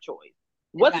was this your choice?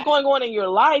 What's Exactly. going on in your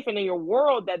life and in your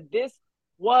world that this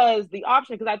was the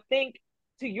option? Because I think,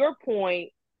 to your point,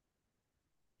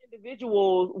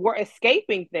 individuals were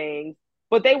escaping things,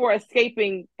 but they were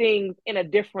escaping things in a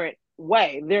different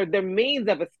way. Their means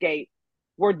of escape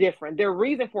were different. Their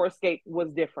reason for escape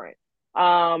was different.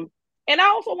 Um, And I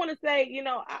also want to say,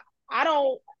 I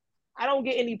don't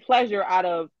get any pleasure out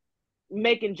of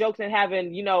making jokes and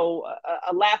having,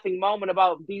 a laughing moment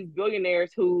about these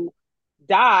billionaires who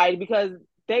died, because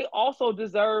they also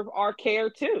deserve our care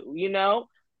too,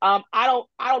 I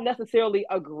don't necessarily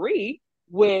agree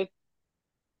with,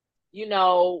 you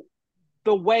know,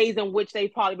 the ways in which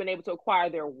they've probably been able to acquire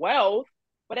their wealth,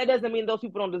 but that doesn't mean those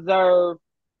people don't deserve,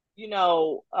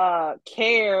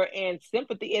 care and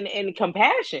sympathy and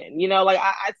compassion. Like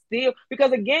I still,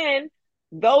 because again,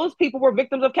 those people were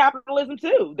victims of capitalism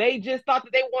too. They just thought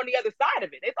that they were on the other side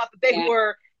of it. They thought that they Yeah.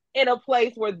 were in a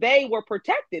place where they were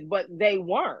protected, but they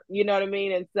weren't. You know what I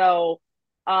mean? And so,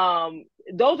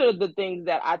 those are the things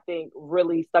that I think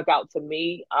really stuck out to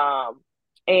me.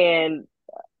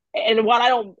 And while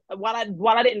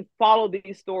I didn't follow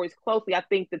these stories closely, I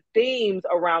think the themes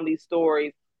around these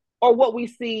stories are what we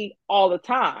see all the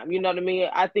time. You know what I mean?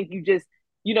 I think you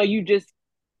just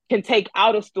can take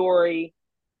out a story,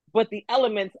 but the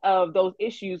elements of those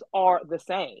issues are the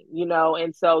same,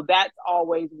 and so that's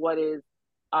always what is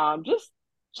just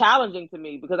challenging to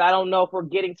me, because I don't know if we're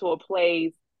getting to a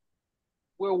place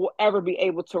where we'll ever be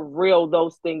able to reel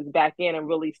those things back in and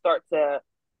really start to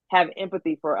have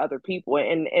empathy for other people.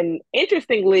 And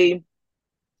interestingly,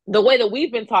 the way that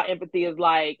we've been taught empathy is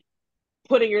like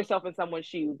putting yourself in someone's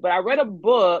shoes. But I read a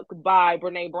book by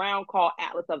Brene Brown called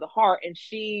Atlas of the Heart, and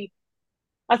she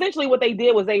essentially, what they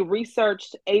did was they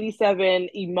researched 87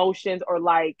 emotions, or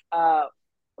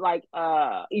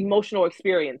emotional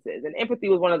experiences, and empathy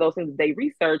was one of those things that they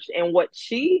researched. And what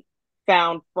she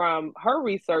found from her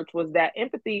research was that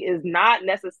empathy is not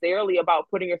necessarily about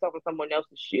putting yourself in someone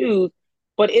else's shoes,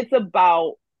 but it's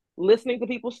about listening to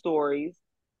people's stories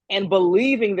and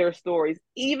believing their stories,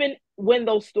 even when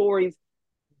those stories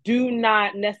do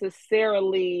not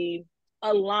necessarily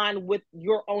align with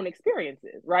your own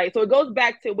experiences, right? So it goes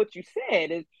back to what you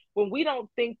said, is when we don't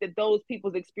think that those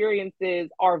people's experiences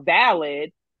are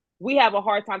valid, we have a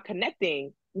hard time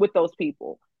connecting with those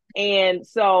people. And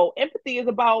so empathy is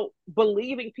about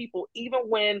believing people even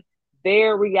when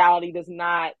their reality does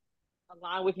not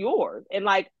align with yours. And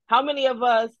like, how many of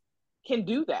us can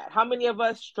do that? How many of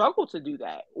us struggle to do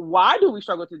that? Why do we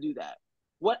struggle to do that?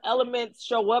 What elements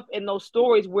show up in those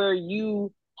stories where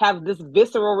you have this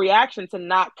visceral reaction to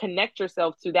not connect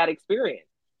yourself to that experience?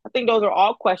 I think those are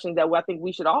all questions that I think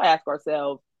we should all ask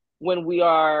ourselves when we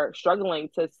are struggling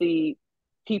to see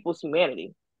people's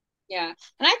humanity. Yeah.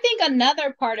 And I think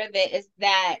another part of it is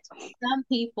that some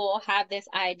people have this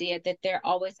idea that there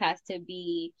always has to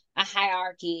be a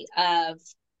hierarchy of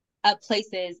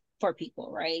places for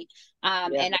people, right? Yeah.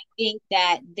 And I think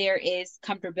that there is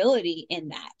comfortability in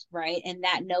that, right? And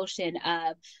that notion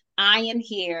of I am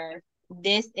here,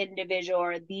 this individual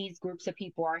or these groups of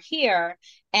people are here.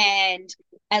 And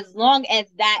as long as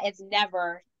that is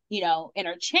never,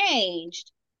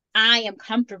 interchanged, I am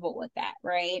comfortable with that,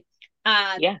 right?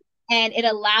 Um, Yeah. and it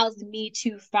allows me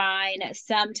to find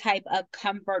some type of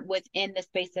comfort within the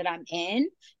space that I'm in,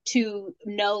 to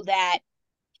know that,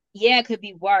 yeah, it could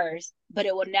be worse, but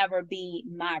it will never be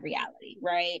my reality,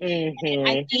 right? And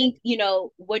I Mm-hmm. think,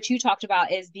 what you talked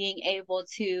about is being able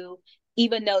to,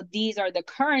 even though these are the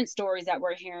current stories that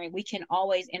we're hearing, we can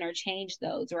always interchange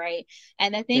those, right?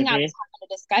 And the thing, I was Mm-hmm. having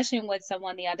a discussion with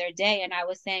someone the other day, and I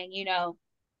was saying,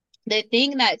 the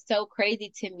thing that's so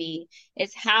crazy to me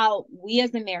is how we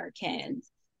as Americans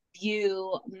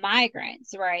view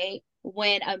migrants, right?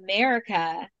 When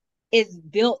America is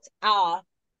built off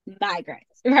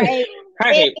migrants, right? It's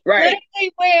Right. Right.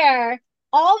 literally where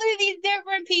all of these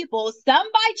different people, some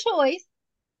by choice,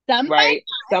 some by Right.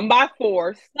 Some by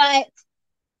force. but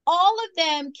all of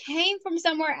them came from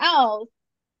somewhere else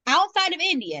outside of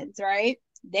Indians, right?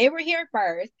 They were here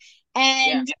first.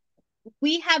 Yeah. And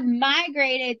we have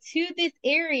migrated to this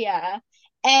area,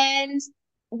 and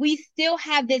we still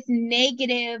have this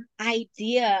negative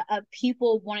idea of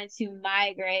people wanting to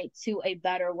migrate to a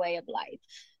better way of life.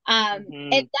 And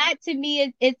Mm-hmm. that to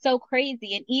me is so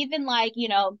crazy. And even like,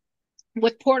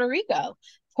 with Puerto Rico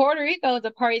is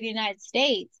a part of the United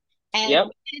States. And one Yep.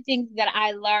 of the things that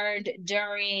I learned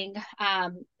during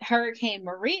Hurricane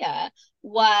Maria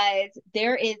was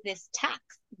there is this tax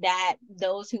that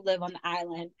those who live on the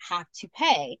island have to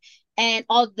pay. And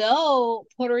although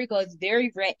Puerto Rico is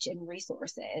very rich in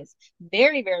resources,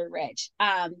 very, very rich,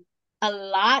 a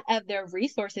lot of their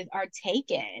resources are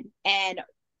taken and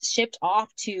shipped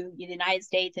off to the United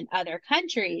States and other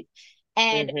countries.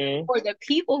 And Mm-hmm. for the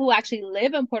people who actually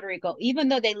live in Puerto Rico, even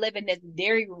though they live in this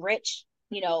very rich,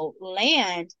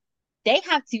 land, they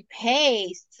have to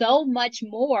pay so much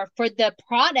more for the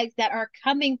products that are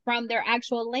coming from their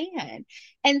actual land.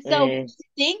 And so Mm.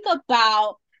 think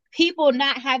about people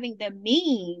not having the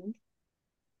means.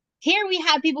 Here we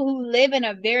have people who live in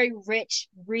a very rich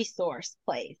resource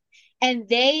place, and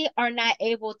they are not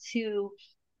able to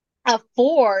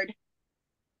afford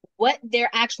what their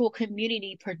actual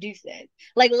community produces.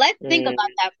 Like, let's think about Mm,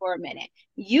 that for a minute.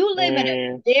 You live in a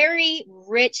mm, very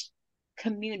rich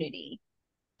community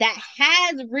that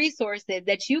has resources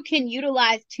that you can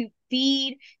utilize to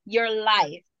feed your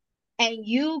life, and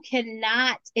you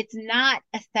cannot, it's not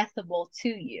accessible to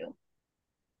you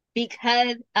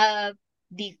because of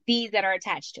the fees that are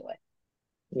attached to it.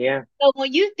 yeah. So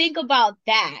when you think about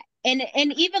that, and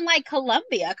even like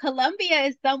Colombia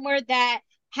is somewhere that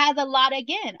has a lot,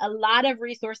 again, a lot of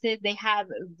resources. They have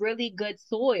really good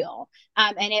soil,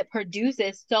 and it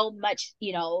produces so much,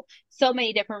 so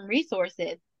many different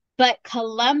resources. But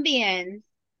Colombians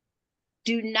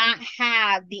do not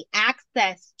have the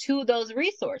access to those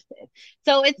resources.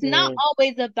 So it's not Mm,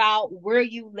 always about where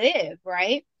you live,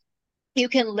 right? You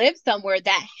can live somewhere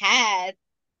that has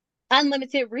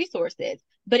unlimited resources,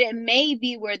 but it may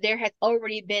be where there has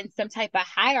already been some type of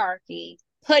hierarchy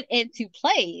put into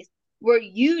place where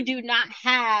you do not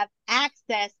have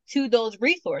access to those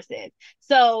resources.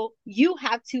 So you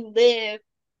have to live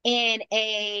in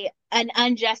an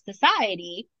unjust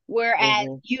society, whereas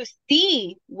mhm. you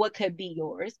see what could be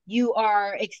yours. You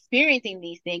are experiencing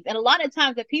these things. And a lot of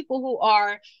times the people who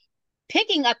are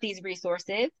picking up these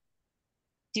resources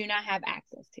do not have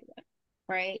access to them,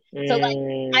 right? So like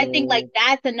I think like Mm,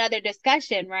 that's another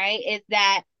discussion, right? Is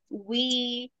that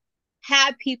we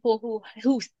have people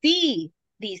who see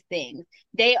these things.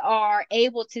 They are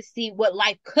able to see what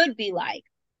life could be like,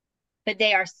 but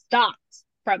they are stopped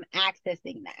from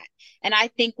accessing that. And I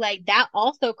think like that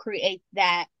also creates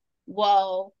that,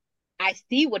 well, I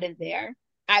see what is there.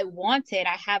 I want it.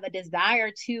 I have a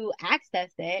desire to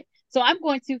access it. So I'm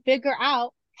going to figure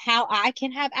out how I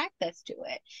can have access to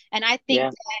it. And I think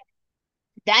yeah.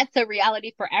 that's a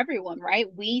reality for everyone, right?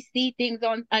 We see things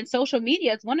on social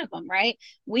media as one of them, right?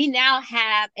 We now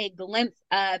have a glimpse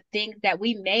of things that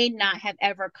we may not have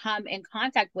ever come in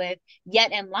contact with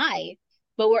yet in life,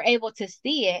 but we're able to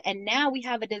see it. And now we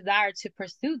have a desire to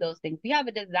pursue those things. We have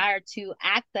a desire to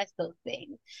access those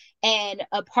things. And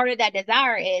a part of that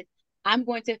desire is I'm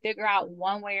going to figure out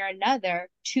one way or another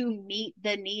to meet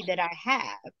the need that I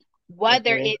have,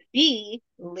 whether Mhm, it be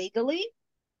legally,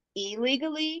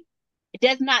 illegally, it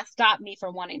does not stop me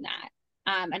from wanting that.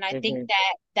 And I think mhm.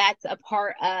 that that's a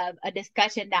part of a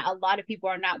discussion that a lot of people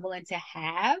are not willing to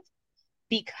have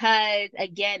because,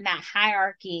 again, that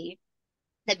hierarchy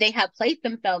that they have placed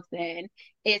themselves in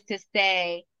is to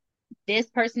say, this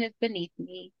person is beneath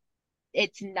me.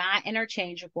 It's not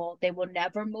interchangeable. They will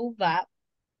never move up.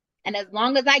 And as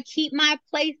long as I keep my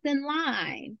place in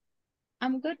line,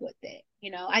 I'm good with it.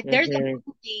 There's a Mhm.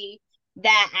 movie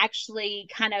that actually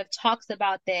kind of talks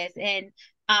about this, and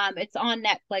it's on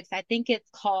Netflix. I think it's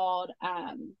called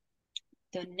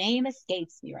the name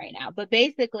escapes me right now, but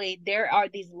basically there are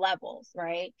these levels,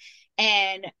 right?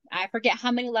 And I forget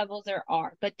how many levels there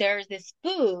are, but there's this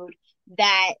food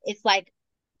that it's like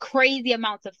crazy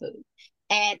amounts of food,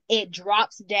 and it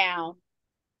drops down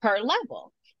per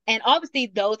level. And obviously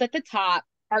those at the top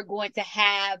are going to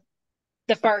have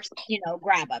the first,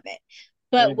 grab of it.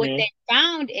 But what Mhm. they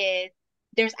found is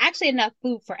there's actually enough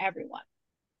food for everyone.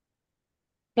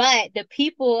 But the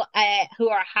people who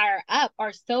are higher up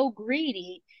are so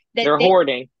greedy that They're they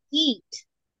hoarding. eat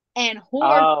and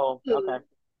hoard Oh, okay. food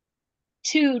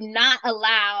to not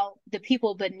allow the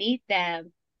people beneath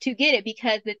them to get it,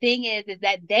 because the thing is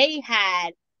that they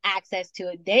had access to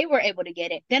it, they were able to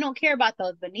get it, they don't care about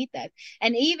those beneath us.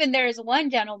 And even there's one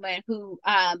gentleman who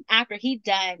after he's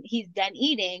done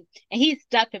eating and he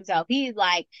stuffed himself, he's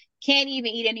like can't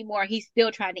even eat anymore, he's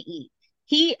still trying to eat.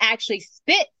 He actually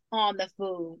spit on the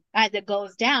food as it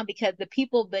goes down because the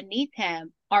people beneath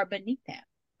him are beneath him,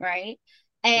 right?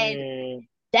 And Mm,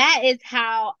 that is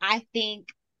how I think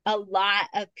a lot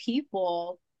of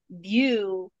people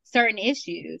view certain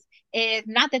issues, is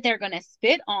not that they're going to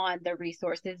spit on the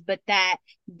resources, but that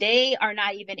they are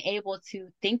not even able to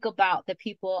think about the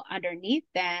people underneath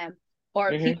them,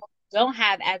 or mhm. people who don't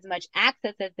have as much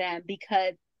access as them,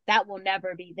 because that will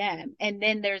never be them. And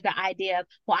then there's the idea of,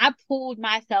 well, I pulled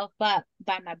myself up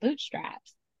by my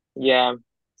bootstraps. Yeah.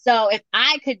 So if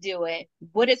I could do it,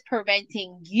 what is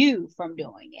preventing you from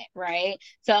doing it, right?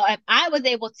 So if I was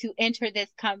able to enter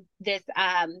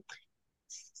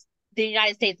the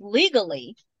United States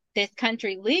legally, this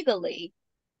country legally,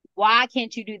 why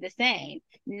can't you do the same?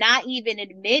 Not even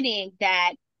admitting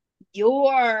that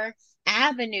your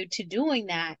avenue to doing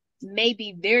that may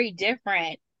be very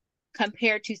different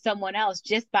compared to someone else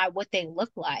just by what they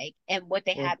look like and what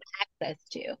they Mm, have access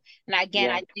to. And again,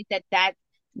 yeah. I think that that's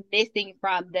missing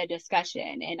from the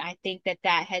discussion. And I think that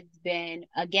that has been,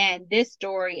 again, this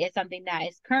story is something that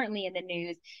is currently in the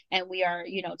news and we are,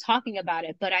 talking about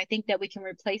it. But I think that we can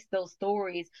replace those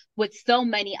stories with so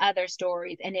many other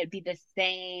stories and it'd be the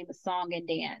same song and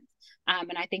dance.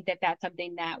 And I think that that's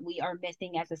something that we are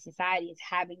missing as a society is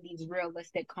having these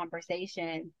realistic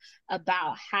conversations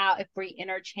about how if we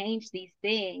interchange these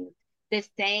things, the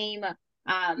same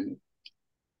um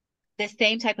the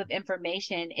same type of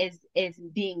information is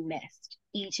being missed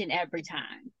each and every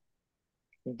time.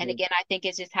 And Mm-hmm. again, I think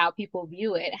it's just how people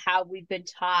view it, how we've been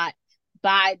taught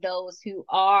by those who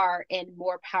are in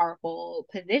more powerful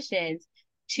positions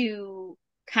to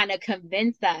kind of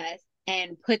convince us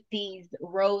and put these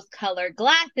rose colored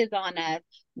glasses on us,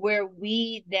 where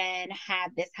we then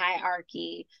have this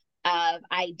hierarchy of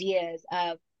ideas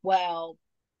of, well,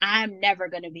 I'm never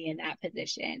going to be in that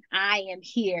position. I am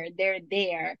here, they're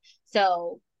there.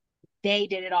 So they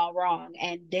did it all wrong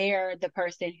and they're the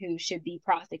person who should be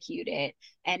prosecuted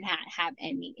and not have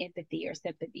any empathy or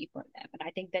sympathy for them. And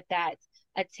I think that that's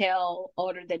a tale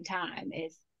older than time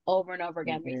is over and over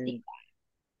again we Mm-hmm. see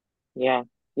Yeah.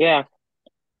 Yeah.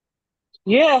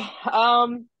 Yeah.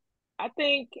 I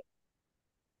think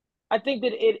I think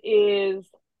that it is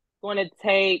going to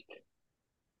take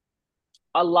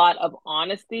a lot of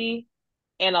honesty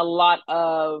and a lot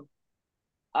of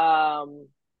um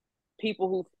people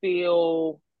who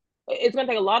feel it's going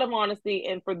to take a lot of honesty,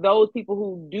 and for those people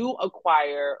who do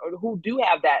acquire or who do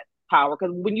have that power,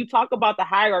 because when you talk about the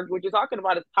hierarchy, what you're talking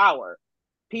about is power.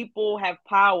 People have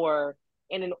power,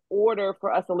 and in order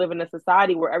for us to live in a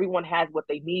society where everyone has what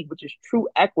they need, which is true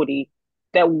equity,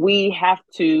 that we have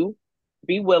to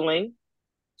be willing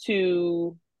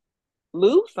to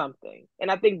lose something.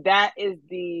 And I think that is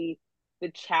the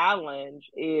challenge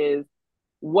is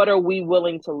what are we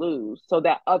willing to lose so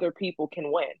that other people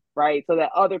can win, right? So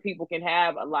that other people can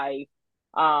have a life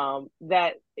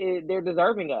they're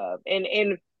deserving of.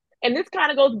 And this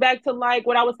kind of goes back to like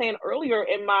what I was saying earlier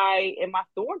in my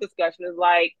thorn discussion is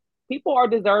like people are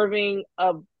deserving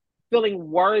of feeling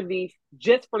worthy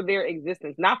just for their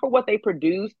existence, not for what they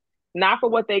produce, not for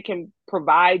what they can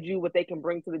provide you, what they can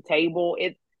bring to the table.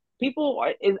 It's people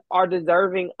are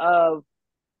deserving of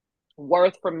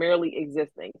worth for merely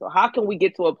existing. So how can we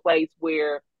get to a place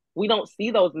where we don't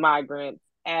see those migrants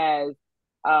as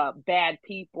bad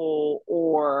people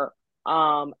or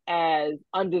as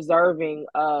undeserving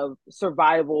of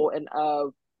survival and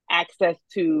of access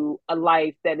to a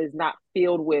life that is not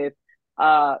filled with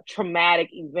traumatic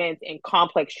events and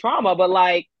complex trauma, but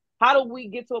like how do we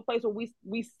get to a place where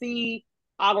we see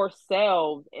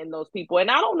ourselves in those people? And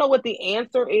I don't know what the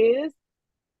answer is,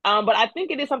 but I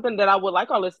think it is something that I would like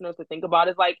our listeners to think about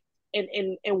is like,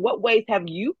 in what ways have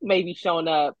you maybe shown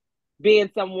up being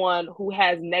someone who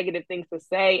has negative things to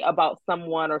say about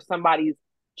someone or somebody's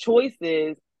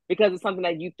choices because it's something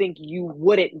that you think you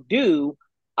wouldn't do?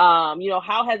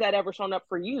 How has that ever shown up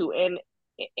for you? And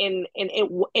in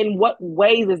what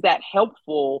ways is that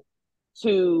helpful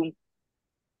to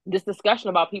this discussion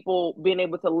about people being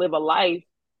able to live a life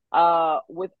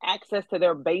with access to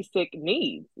their basic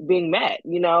needs being met?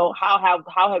 How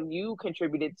have you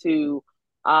contributed to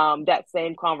that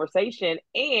same conversation?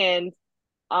 And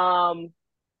um,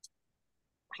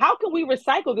 how can we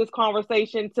recycle this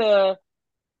conversation to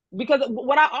because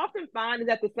what I often find is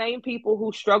that the same people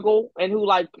who struggle and who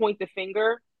like point the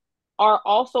finger are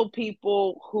also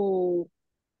people who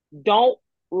don't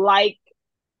like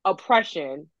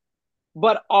oppression,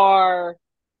 but are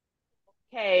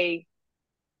okay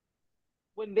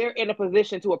when they're in a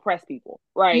position to oppress people,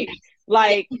 right? yes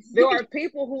Like there yes are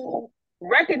people who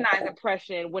recognize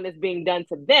oppression when it's being done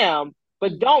to them,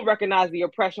 but don't recognize the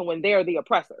oppression when they're the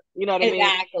oppressor. You know what I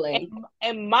mean? And, exactly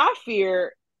and my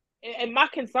fear and my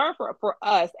concern for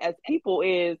us as people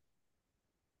is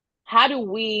how do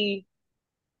we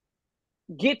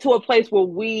get to a place where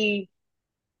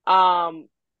um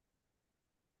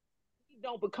we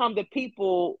don't become the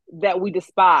people that we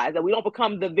despise, that we don't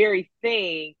become the very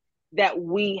thing that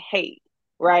we hate,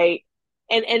 right?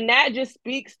 And that just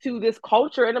speaks to this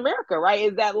culture in America, right?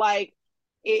 Is that like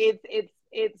it's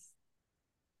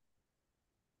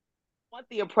want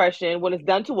the oppression when it's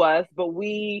done to us, but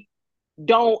we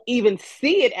don't even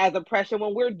see it as oppression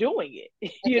when we're doing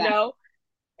it, you exactly know?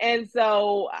 And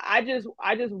so I just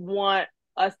want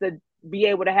us to be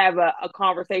able to have a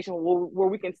conversation where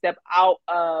we can step out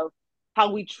of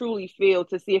how we truly feel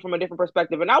to see it from a different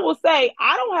perspective. And I will say,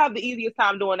 I don't have the easiest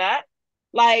time doing that.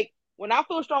 Like when I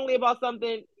feel strongly about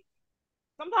something,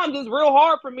 sometimes it's real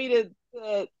hard for me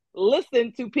to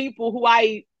listen to people who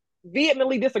I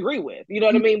vehemently disagree with. You know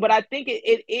what I mean? But I think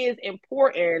it is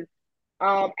important,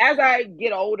 as I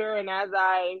get older and as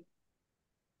I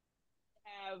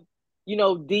have,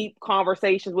 deep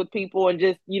conversations with people, and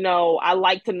just, I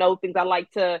like to know things, I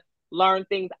like to learn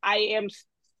things. I am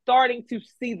starting to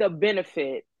see the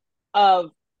benefit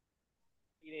of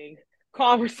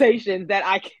conversations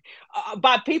that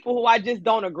by people who I just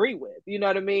don't agree with. You know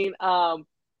what I mean?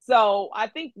 So I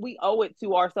think we owe it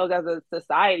to ourselves as a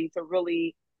society to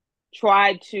really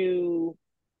try to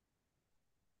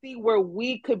see where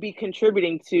we could be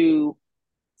contributing to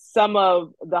some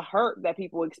of the hurt that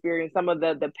people experience, some of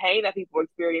the pain that people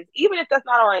experience, even if that's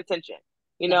not our intention,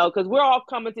 Yeah. because we're all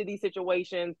coming to these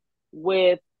situations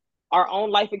with our own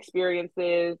life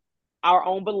experiences, our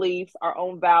own beliefs, our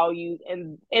own values,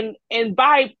 and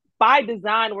by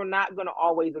design, we're not going to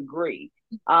always agree.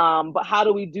 But how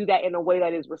do we do that in a way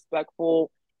that is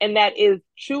respectful and that is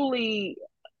truly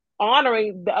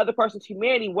honoring the other person's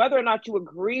humanity, whether or not you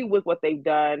agree with what they've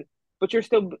done, but you're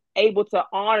still able to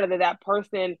honor that that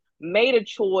person made a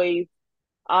choice,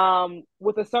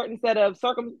 with a certain set of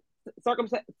certain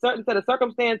set of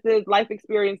circumstances, life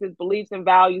experiences, beliefs, and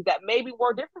values that maybe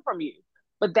were different from you,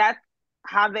 but that's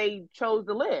how they chose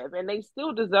to live, and they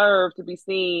still deserve to be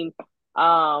seen.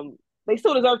 They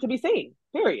still deserve to be seen.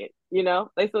 Period.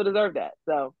 They still deserve that.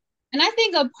 So. And I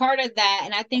think a part of that,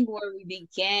 and I think where we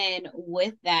begin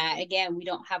with that, again, we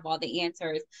don't have all the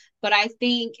answers, but I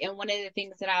think, and one of the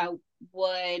things that I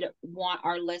would want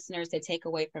our listeners to take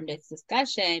away from this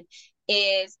discussion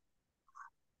is,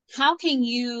 how can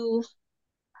you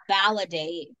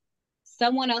validate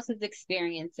someone else's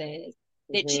experiences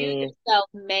that you Mm-hmm. yourself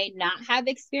may not have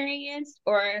experienced,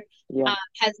 or Yeah.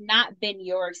 has not been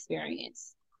your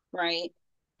experience, right?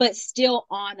 But still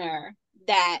honor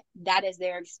that that is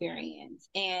their experience.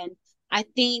 And I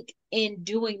think in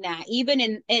doing that,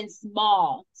 even in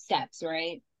small steps,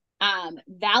 right?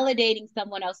 Validating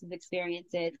someone else's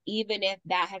experiences, even if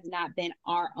that has not been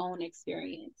our own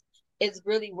experience, is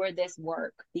really where this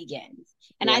work begins.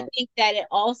 And I Yeah. think that it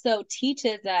also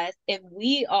teaches us, if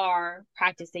we are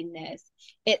practicing this,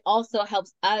 it also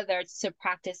helps others to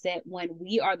practice it when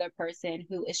we are the person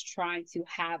who is trying to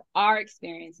have our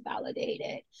experience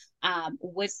validated,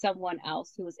 with someone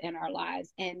else who is in our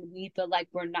lives and we feel like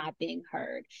we're not being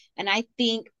heard. And I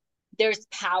think there's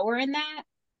power in that.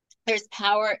 There's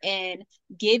power in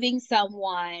giving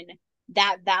someone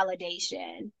that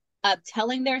validation of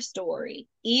telling their story,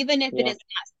 even if it Yeah. is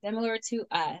not similar to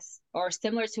us or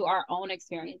similar to our own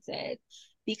experiences,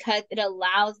 because it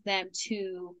allows them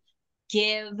to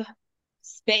give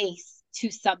space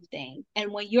to something.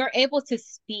 And when you're able to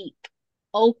speak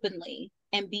openly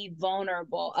and be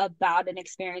vulnerable about an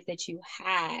experience that you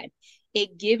had,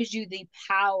 it gives you the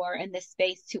power and the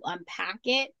space to unpack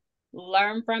it,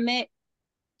 learn from it,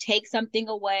 take something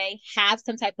away, have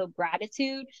some type of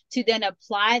gratitude to then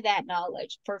apply that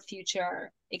knowledge for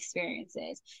future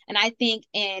experiences. And I think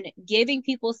in giving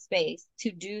people space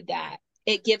to do that,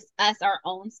 it gives us our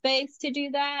own space to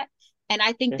do that. And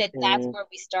I think that that's Mm-hmm. where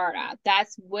we start out.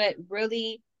 That's what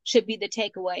really should be the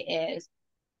takeaway is,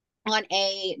 on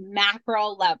a macro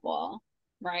level,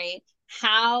 right?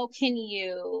 How can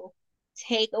you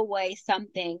take away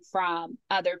something from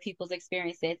other people's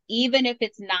experiences, even if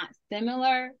it's not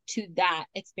similar to that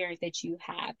experience that you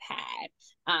have had?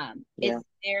 Yeah. It's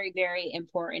very, very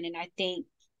important. And I think,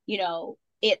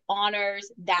 it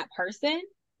honors that person,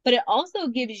 but it also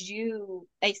gives you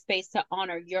a space to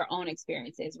honor your own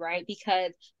experiences, right?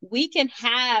 Because we can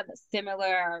have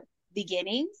similar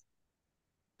beginnings,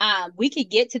 we could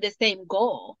get to the same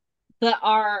goal, but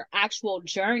our actual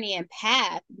journey and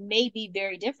path may be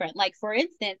very different. Like, for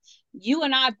instance, you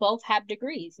and I both have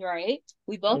degrees, right?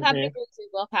 We both have Mm-hmm. degrees, we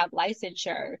both have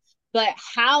licensure, but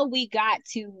how we got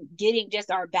to getting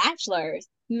just our bachelor's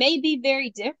may be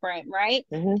very different, right?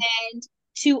 Mm-hmm. And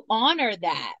to honor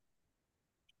that,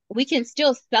 we can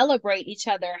still celebrate each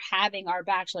other having our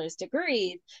bachelor's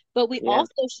degrees, but we Yeah.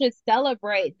 also should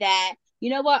celebrate that,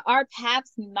 what, our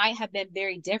paths might have been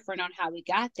very different on how we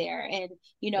got there. And,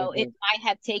 it Mm-hmm. might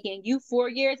have taken you 4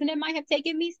 years and it might have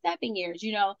taken me 7 years,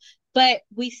 but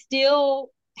we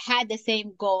still had the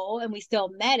same goal and we still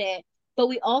met it. But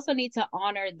we also need to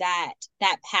honor that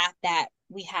path that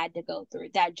we had to go through,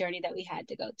 that journey that we had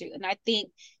to go through. And I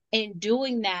think in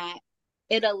doing that,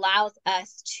 it allows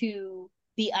us to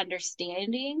be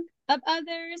understanding of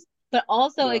others, but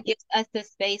also Yeah. it gives us the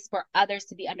space for others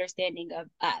to be understanding of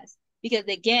us. Because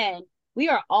again, we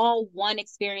are all one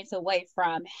experience away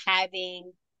from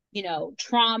having,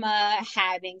 trauma,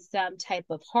 having some type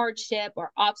of hardship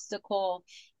or obstacle.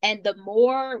 And the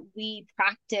more we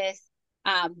practice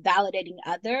validating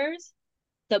others,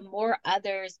 the more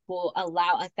others will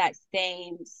allow us that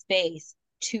same space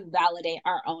to validate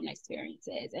our own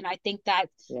experiences. And I think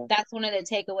Yeah. that's one of the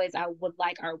takeaways I would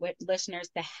like our listeners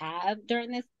to have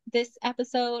during this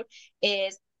episode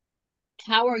is,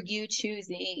 how are you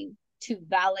choosing to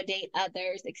validate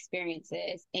others'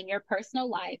 experiences in your personal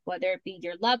life, whether it be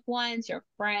your loved ones, your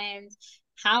friends?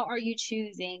 How are you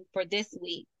choosing for this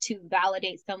week to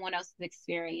validate someone else's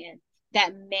experience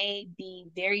that may be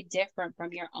very different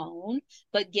from your own,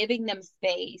 but giving them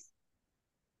space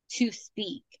to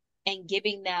speak and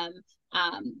giving them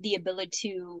the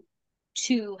ability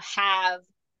to have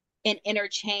an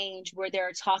interchange where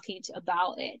they're talking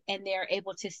about it and they're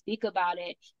able to speak about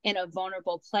it in a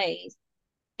vulnerable place,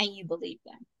 and you believe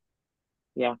them.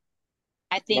 Yeah.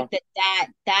 I Yeah. think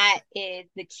that is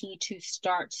the key to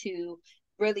start to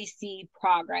really see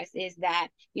progress, is that,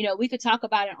 you know, we could talk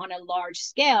about it on a large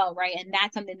scale, right? And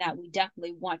that's something that we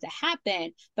definitely want to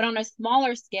happen. But on a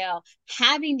smaller scale,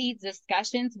 having these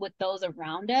discussions with those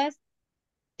around us,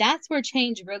 that's where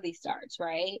change really starts,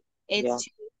 right? Yeah. It's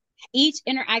each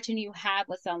interaction you have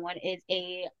with someone is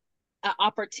a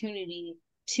opportunity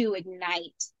to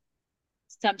ignite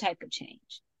some type of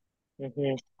change.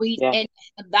 Mm-hmm. We Yeah.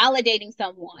 and validating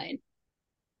someone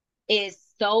is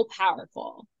so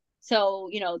powerful. So,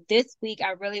 you know, this week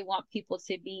I really want people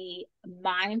to be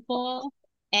mindful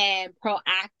and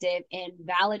proactive in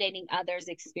validating others'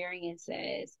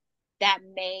 experiences that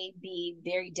may be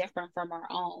very different from our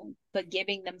own, but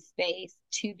giving them space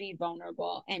to be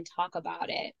vulnerable and talk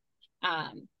about it.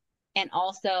 Um, and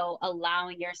also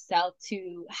allowing yourself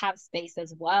to have space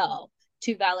as well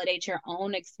to validate your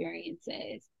own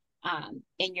experiences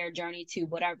in your journey to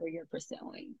whatever you're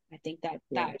pursuing. I think that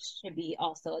Yeah. that should be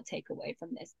also a takeaway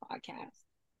from this podcast.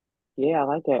 Yeah, I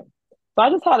like it. So I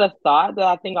just had a thought that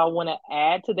I think I want to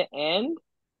add to the end,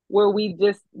 where we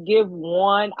just give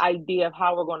one idea of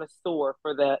how we're going to soar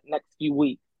for the next few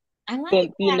weeks. I like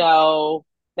Since, that.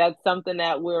 that's something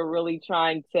that we're really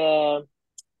trying to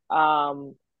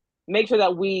um, make sure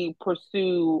that we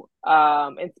pursue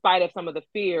in spite of some of the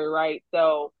fear, right?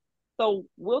 So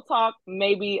we'll talk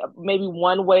maybe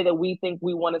one way that we think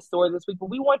we want to soar this week,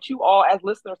 but we want you all as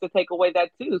listeners to take away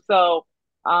that too. So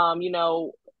you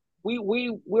know,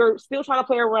 we're still trying to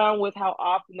play around with how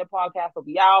often the podcast will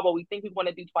be out, but we think we want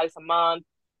to do twice a month.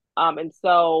 And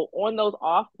so on those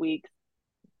off weeks,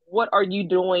 what are you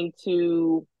doing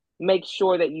to make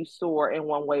sure that you soar in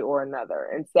one way or another?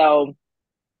 And so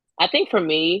I think for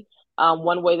me,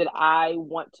 one way that I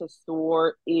want to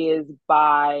soar is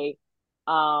by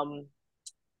um,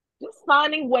 just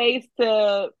finding ways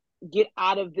to get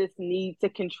out of this need to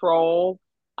control.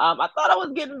 I thought I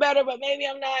was getting better, but maybe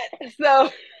I'm not.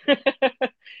 So,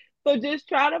 so just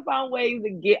try to find ways to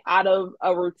get out of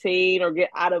a routine or get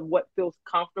out of what feels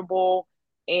comfortable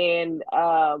and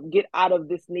get out of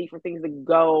this need for things to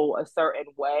go a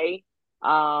certain way.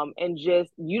 And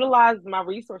just utilize my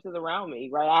resources around me,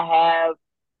 right? I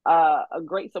have a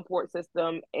great support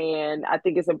system, and I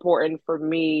think it's important for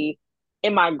me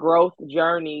in my growth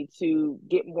journey to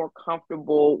get more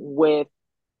comfortable with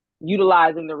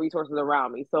utilizing the resources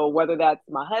around me. So whether that's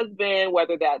my husband,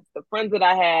 whether that's the friends that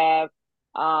I have,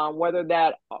 whether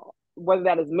that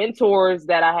is mentors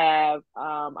that I have,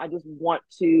 I just want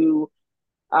to,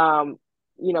 um,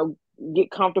 you know,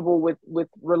 get comfortable with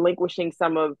relinquishing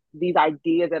some of these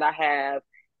ideas that I have,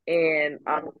 and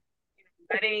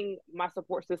letting my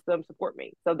support system support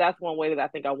me. So that's one way that I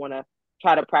think I want to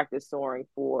try to practice soaring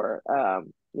for,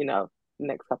 the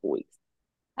next couple weeks.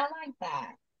 I like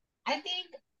that. I think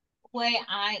way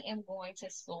I am going to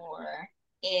soar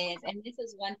is, and this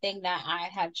is one thing that I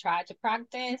have tried to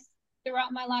practice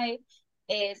throughout my life,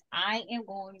 is I am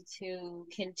going to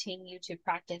continue to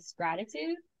practice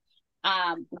gratitude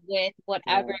with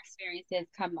whatever Yeah. experiences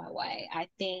come my way. I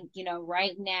think, you know,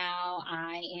 right now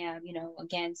I am, you know,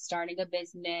 again, starting a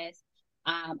business.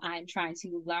 I'm trying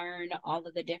to learn all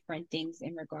of the different things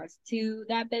in regards to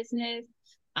that business,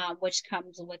 which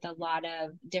comes with a lot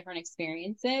of different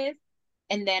experiences.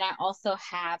 And then I also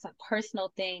have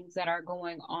personal things that are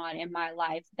going on in my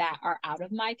life that are out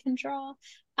of my control.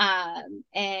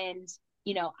 And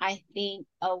you know, I think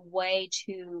a way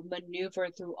to maneuver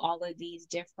through all of these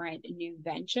different new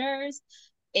ventures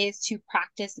is to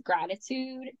practice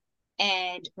gratitude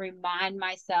and remind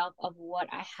myself of what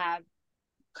I have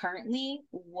currently,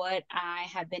 what I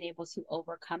have been able to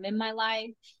overcome in my life,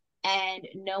 and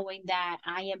knowing that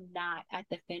I am not at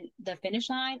the finish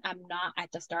line, I'm not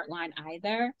at the start line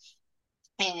either,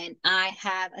 and I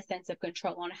have a sense of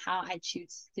control on how I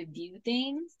choose to view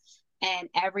things. And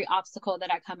every obstacle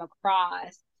that I come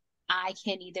across, I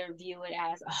can either view it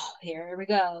as, oh, here we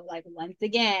go, like once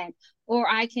again, or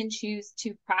I can choose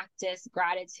to practice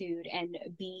gratitude and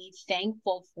be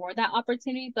thankful for that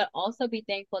opportunity, but also be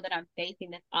thankful that I'm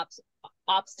facing this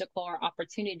obstacle or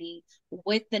opportunity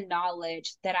with the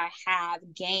knowledge that I have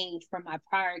gained from my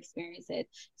prior experiences.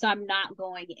 So I'm not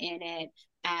going in it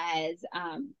as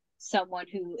someone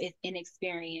who is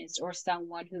inexperienced or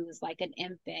someone who is like an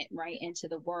infant right into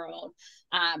the world.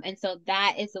 And so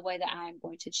that is the way that I'm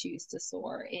going to choose to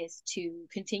soar, is to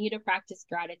continue to practice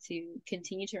gratitude,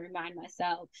 continue to remind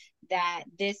myself that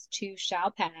this too shall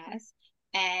pass.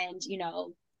 And, you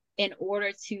know, in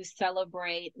order to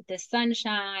celebrate the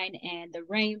sunshine and the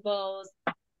rainbows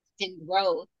and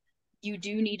growth, you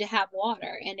do need to have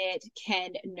water, and it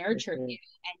can nurture Mm-hmm. you,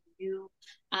 and you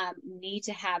need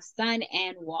to have sun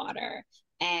and water.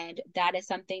 And that is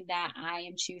something that I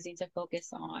am choosing to focus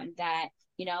on, that,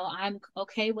 you know, I'm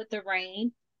okay with the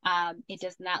rain. It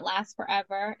does not last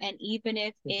forever. And even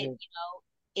if it, Mm-hmm. you know,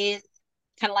 is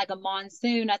kind of like a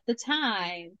monsoon at the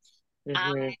time,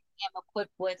 I Mm-hmm. am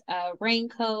equipped with a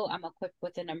raincoat. I'm equipped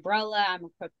with an umbrella. I'm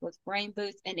equipped with rain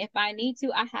boots. And if I need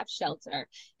to, I have shelter.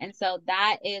 And so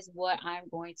that is what I'm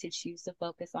going to choose to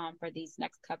focus on for these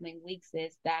next coming weeks,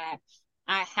 is that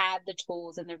I have the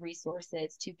tools and the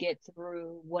resources to get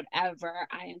through whatever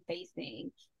I am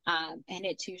facing. And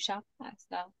it too shall pass.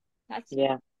 So that's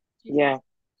Yeah. choosing. Yeah.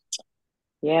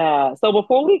 Yeah. So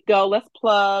before we go, let's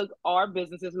plug our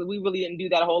businesses, because we really didn't do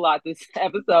that a whole lot this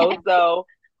episode. So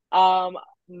um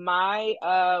my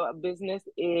business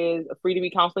is Free to Be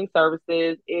Counseling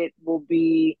Services. It will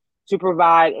be to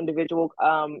provide individual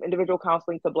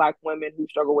counseling to Black women who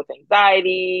struggle with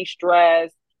anxiety,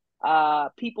 stress,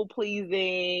 people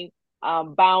pleasing,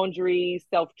 boundaries,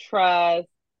 self-trust,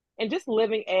 and just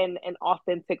living an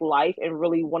authentic life and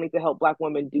really wanting to help Black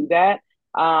women do that.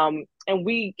 And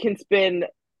we can spend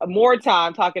more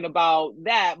time talking about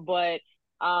that, but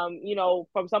you know,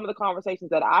 from some of the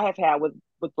conversations that I have had with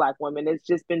Black women, it's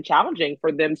just been challenging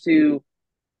for them to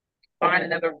find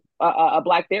another a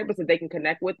Black therapist that they can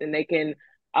connect with and they can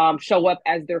show up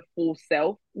as their full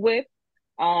self with.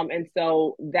 And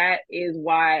so that is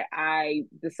why I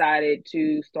decided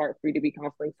to start Free to Be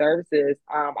Counseling Services.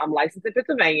 I'm licensed in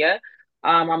Pennsylvania.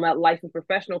 I'm a licensed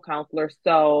professional counselor.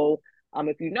 So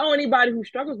if you know anybody who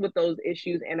struggles with those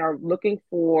issues and are looking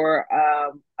for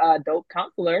a dope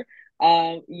counselor,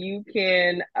 you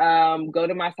can go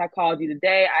to my Psychology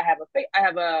Today. I have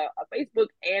a Facebook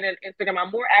and an Instagram.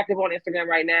 I'm more active on Instagram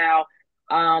right now.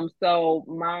 So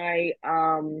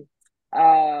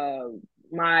uh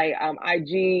my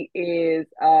IG is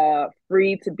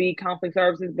Free to Be Counseling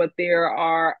Services, but there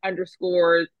are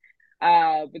underscores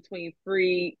between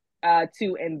free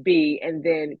two and B, and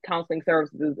then counseling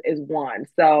services is one.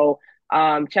 So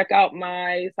check out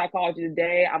my Psychology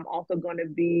Today. I'm also going to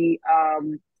be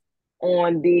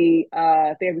on the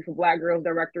Therapy for Black Girls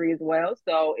directory as well.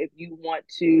 So if you want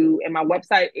to, and my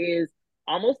website is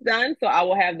almost done, so I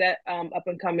will have that up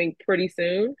and coming pretty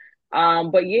soon.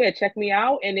 But yeah, check me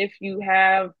out. And if you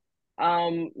have,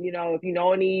 you know, if you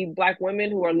know any Black women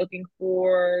who are looking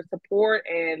for support,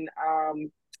 and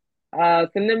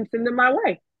send them my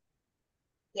way.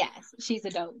 Yes, she's a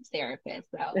dope therapist.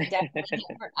 So definitely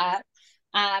hit her up.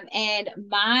 And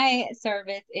my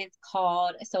service is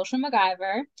called Social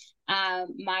MacGyver.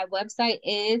 My website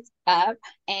is up,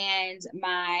 and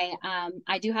my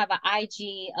I do have an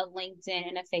IG, a LinkedIn,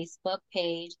 and a Facebook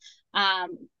page.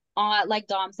 On, like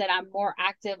Dom said, I'm more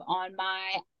active on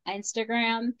my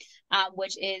Instagram,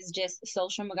 which is just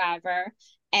Social MacGyver.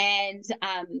 And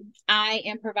I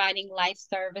am providing life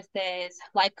services,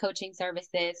 life coaching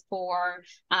services for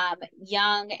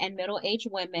young and middle-aged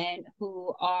women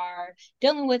who are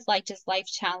dealing with like just life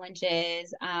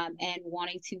challenges, and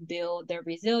wanting to build their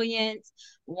resilience,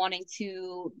 wanting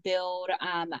to build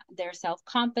their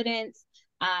self-confidence,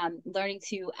 learning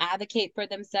to advocate for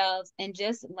themselves, and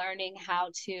just learning how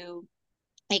to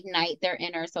ignite their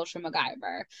inner social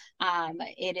MacGyver.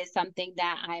 It is something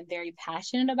that I'm very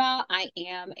passionate about. I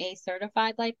am a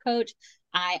certified life coach.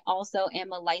 I also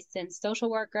am a licensed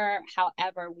social worker.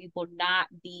 However, we will not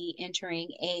be entering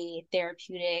a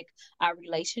therapeutic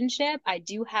relationship. I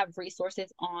do have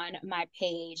resources on my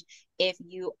page if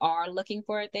you are looking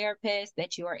for a therapist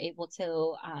that you are able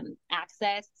to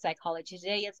access. Psychology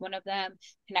Today is one of them,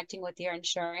 connecting with your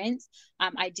insurance.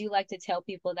 I do like to tell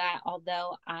people that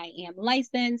although I am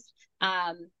licensed,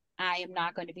 I am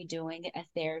not going to be doing a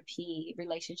therapy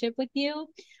relationship with you.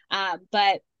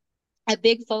 But a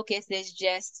big focus is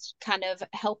just kind of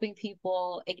helping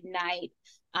people ignite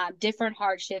different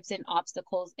hardships and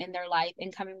obstacles in their life,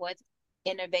 and coming with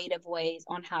innovative ways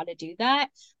on how to do that.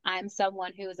 I'm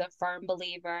someone who is a firm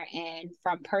believer in,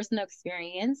 from personal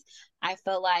experience, I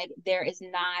feel like there is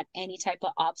not any type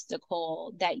of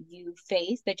obstacle that you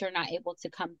face that you're not able to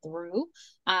come through.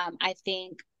 I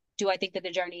think do I think that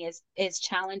the journey is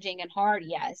challenging and hard?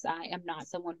 Yes. I am not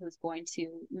someone who's going to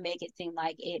make it seem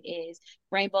like it is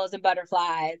rainbows and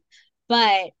butterflies,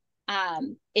 but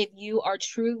if you are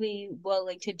truly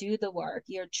willing to do the work,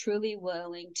 you're truly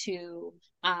willing to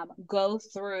go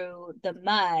through the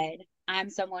mud. I'm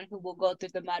someone who will go through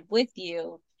the mud with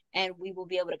you, and we will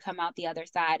be able to come out the other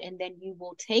side. And then you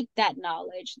will take that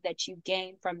knowledge that you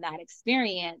gain from that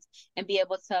experience and be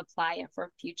able to apply it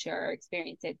for future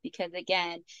experiences. Because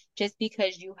again, just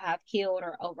because you have healed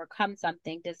or overcome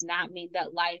something does not mean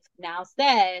that life now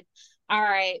says, all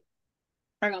right,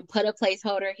 we're going to put a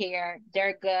placeholder here.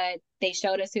 They're good. They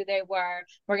showed us who they were.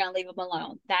 We're going to leave them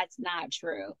alone. That's not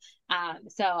true.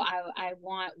 So I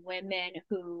want women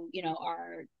who, you know,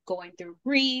 are going through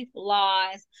grief,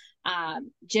 loss,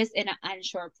 just in an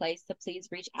unsure place to please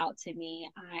reach out to me.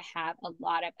 I have a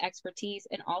lot of expertise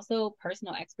and also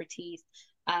personal expertise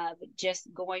of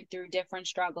just going through different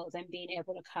struggles and being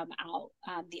able to come out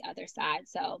the other side.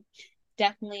 So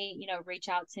definitely, you know, reach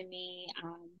out to me.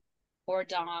 Or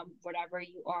Dom, whatever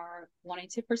you are wanting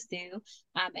to pursue.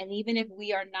 And even if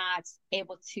we are not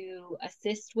able to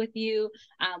assist with you,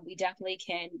 we definitely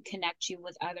can connect you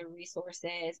with other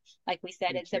resources. Like we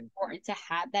said, it's important to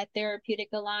have that therapeutic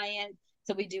alliance.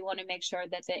 So we do want to make sure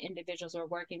that the individuals we're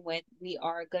working with, we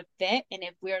are a good fit. And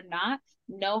if we're not,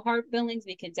 no hard feelings,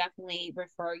 we can definitely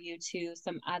refer you to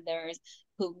some others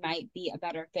who might be a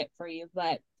better fit for you.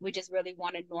 But we just really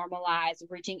want to normalize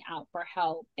reaching out for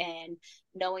help and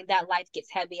knowing that life gets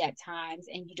heavy at times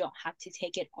and you don't have to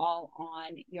take it all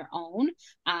on your own.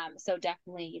 So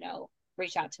definitely, you know,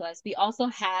 reach out to us. We also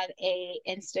have a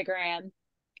Instagram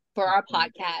for our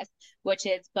podcast, which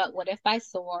is But What If I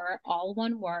Soar, all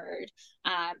one word.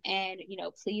 And, you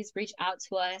know, please reach out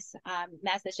to us,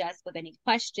 message us with any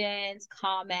questions,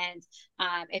 comments.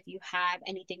 If you have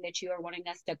anything that you are wanting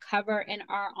us to cover in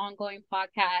our ongoing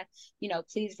podcast, you know,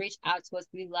 please reach out to us.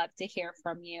 We love to hear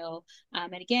from you.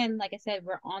 And again, like I said,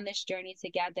 we're on this journey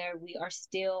together. We are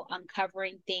still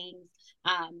uncovering things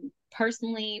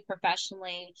personally,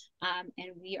 professionally,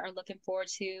 and we are looking forward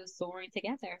to soaring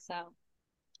together. So,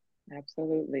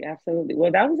 Absolutely, absolutely.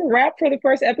 Well, that was a wrap for the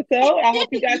first episode. I hope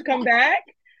you guys come back.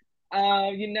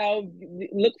 You know,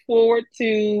 look forward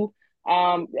to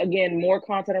again more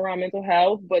content around mental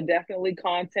health, but definitely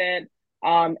content.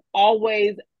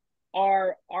 Always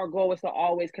our goal is to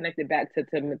always connect it back to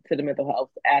the mental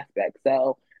health aspect.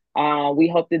 So we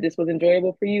hope that this was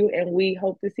enjoyable for you, and we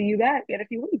hope to see you back in a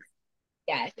few weeks.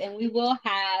 yes, and we will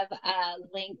have a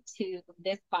link to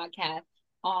this podcast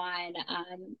on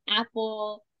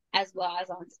Apple as well as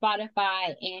on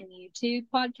Spotify and YouTube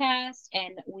podcast.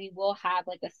 And we will have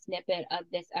like a snippet of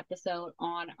this episode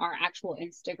on our actual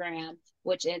Instagram,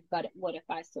 which is But What If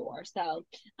I Soar. So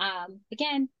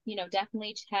again, you know,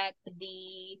 definitely check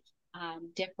the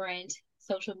different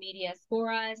social medias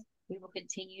for us. We will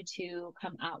continue to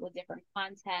come out with different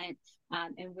content.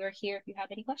 And we're here if you have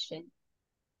any questions.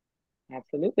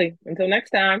 Absolutely. Until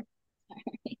next time.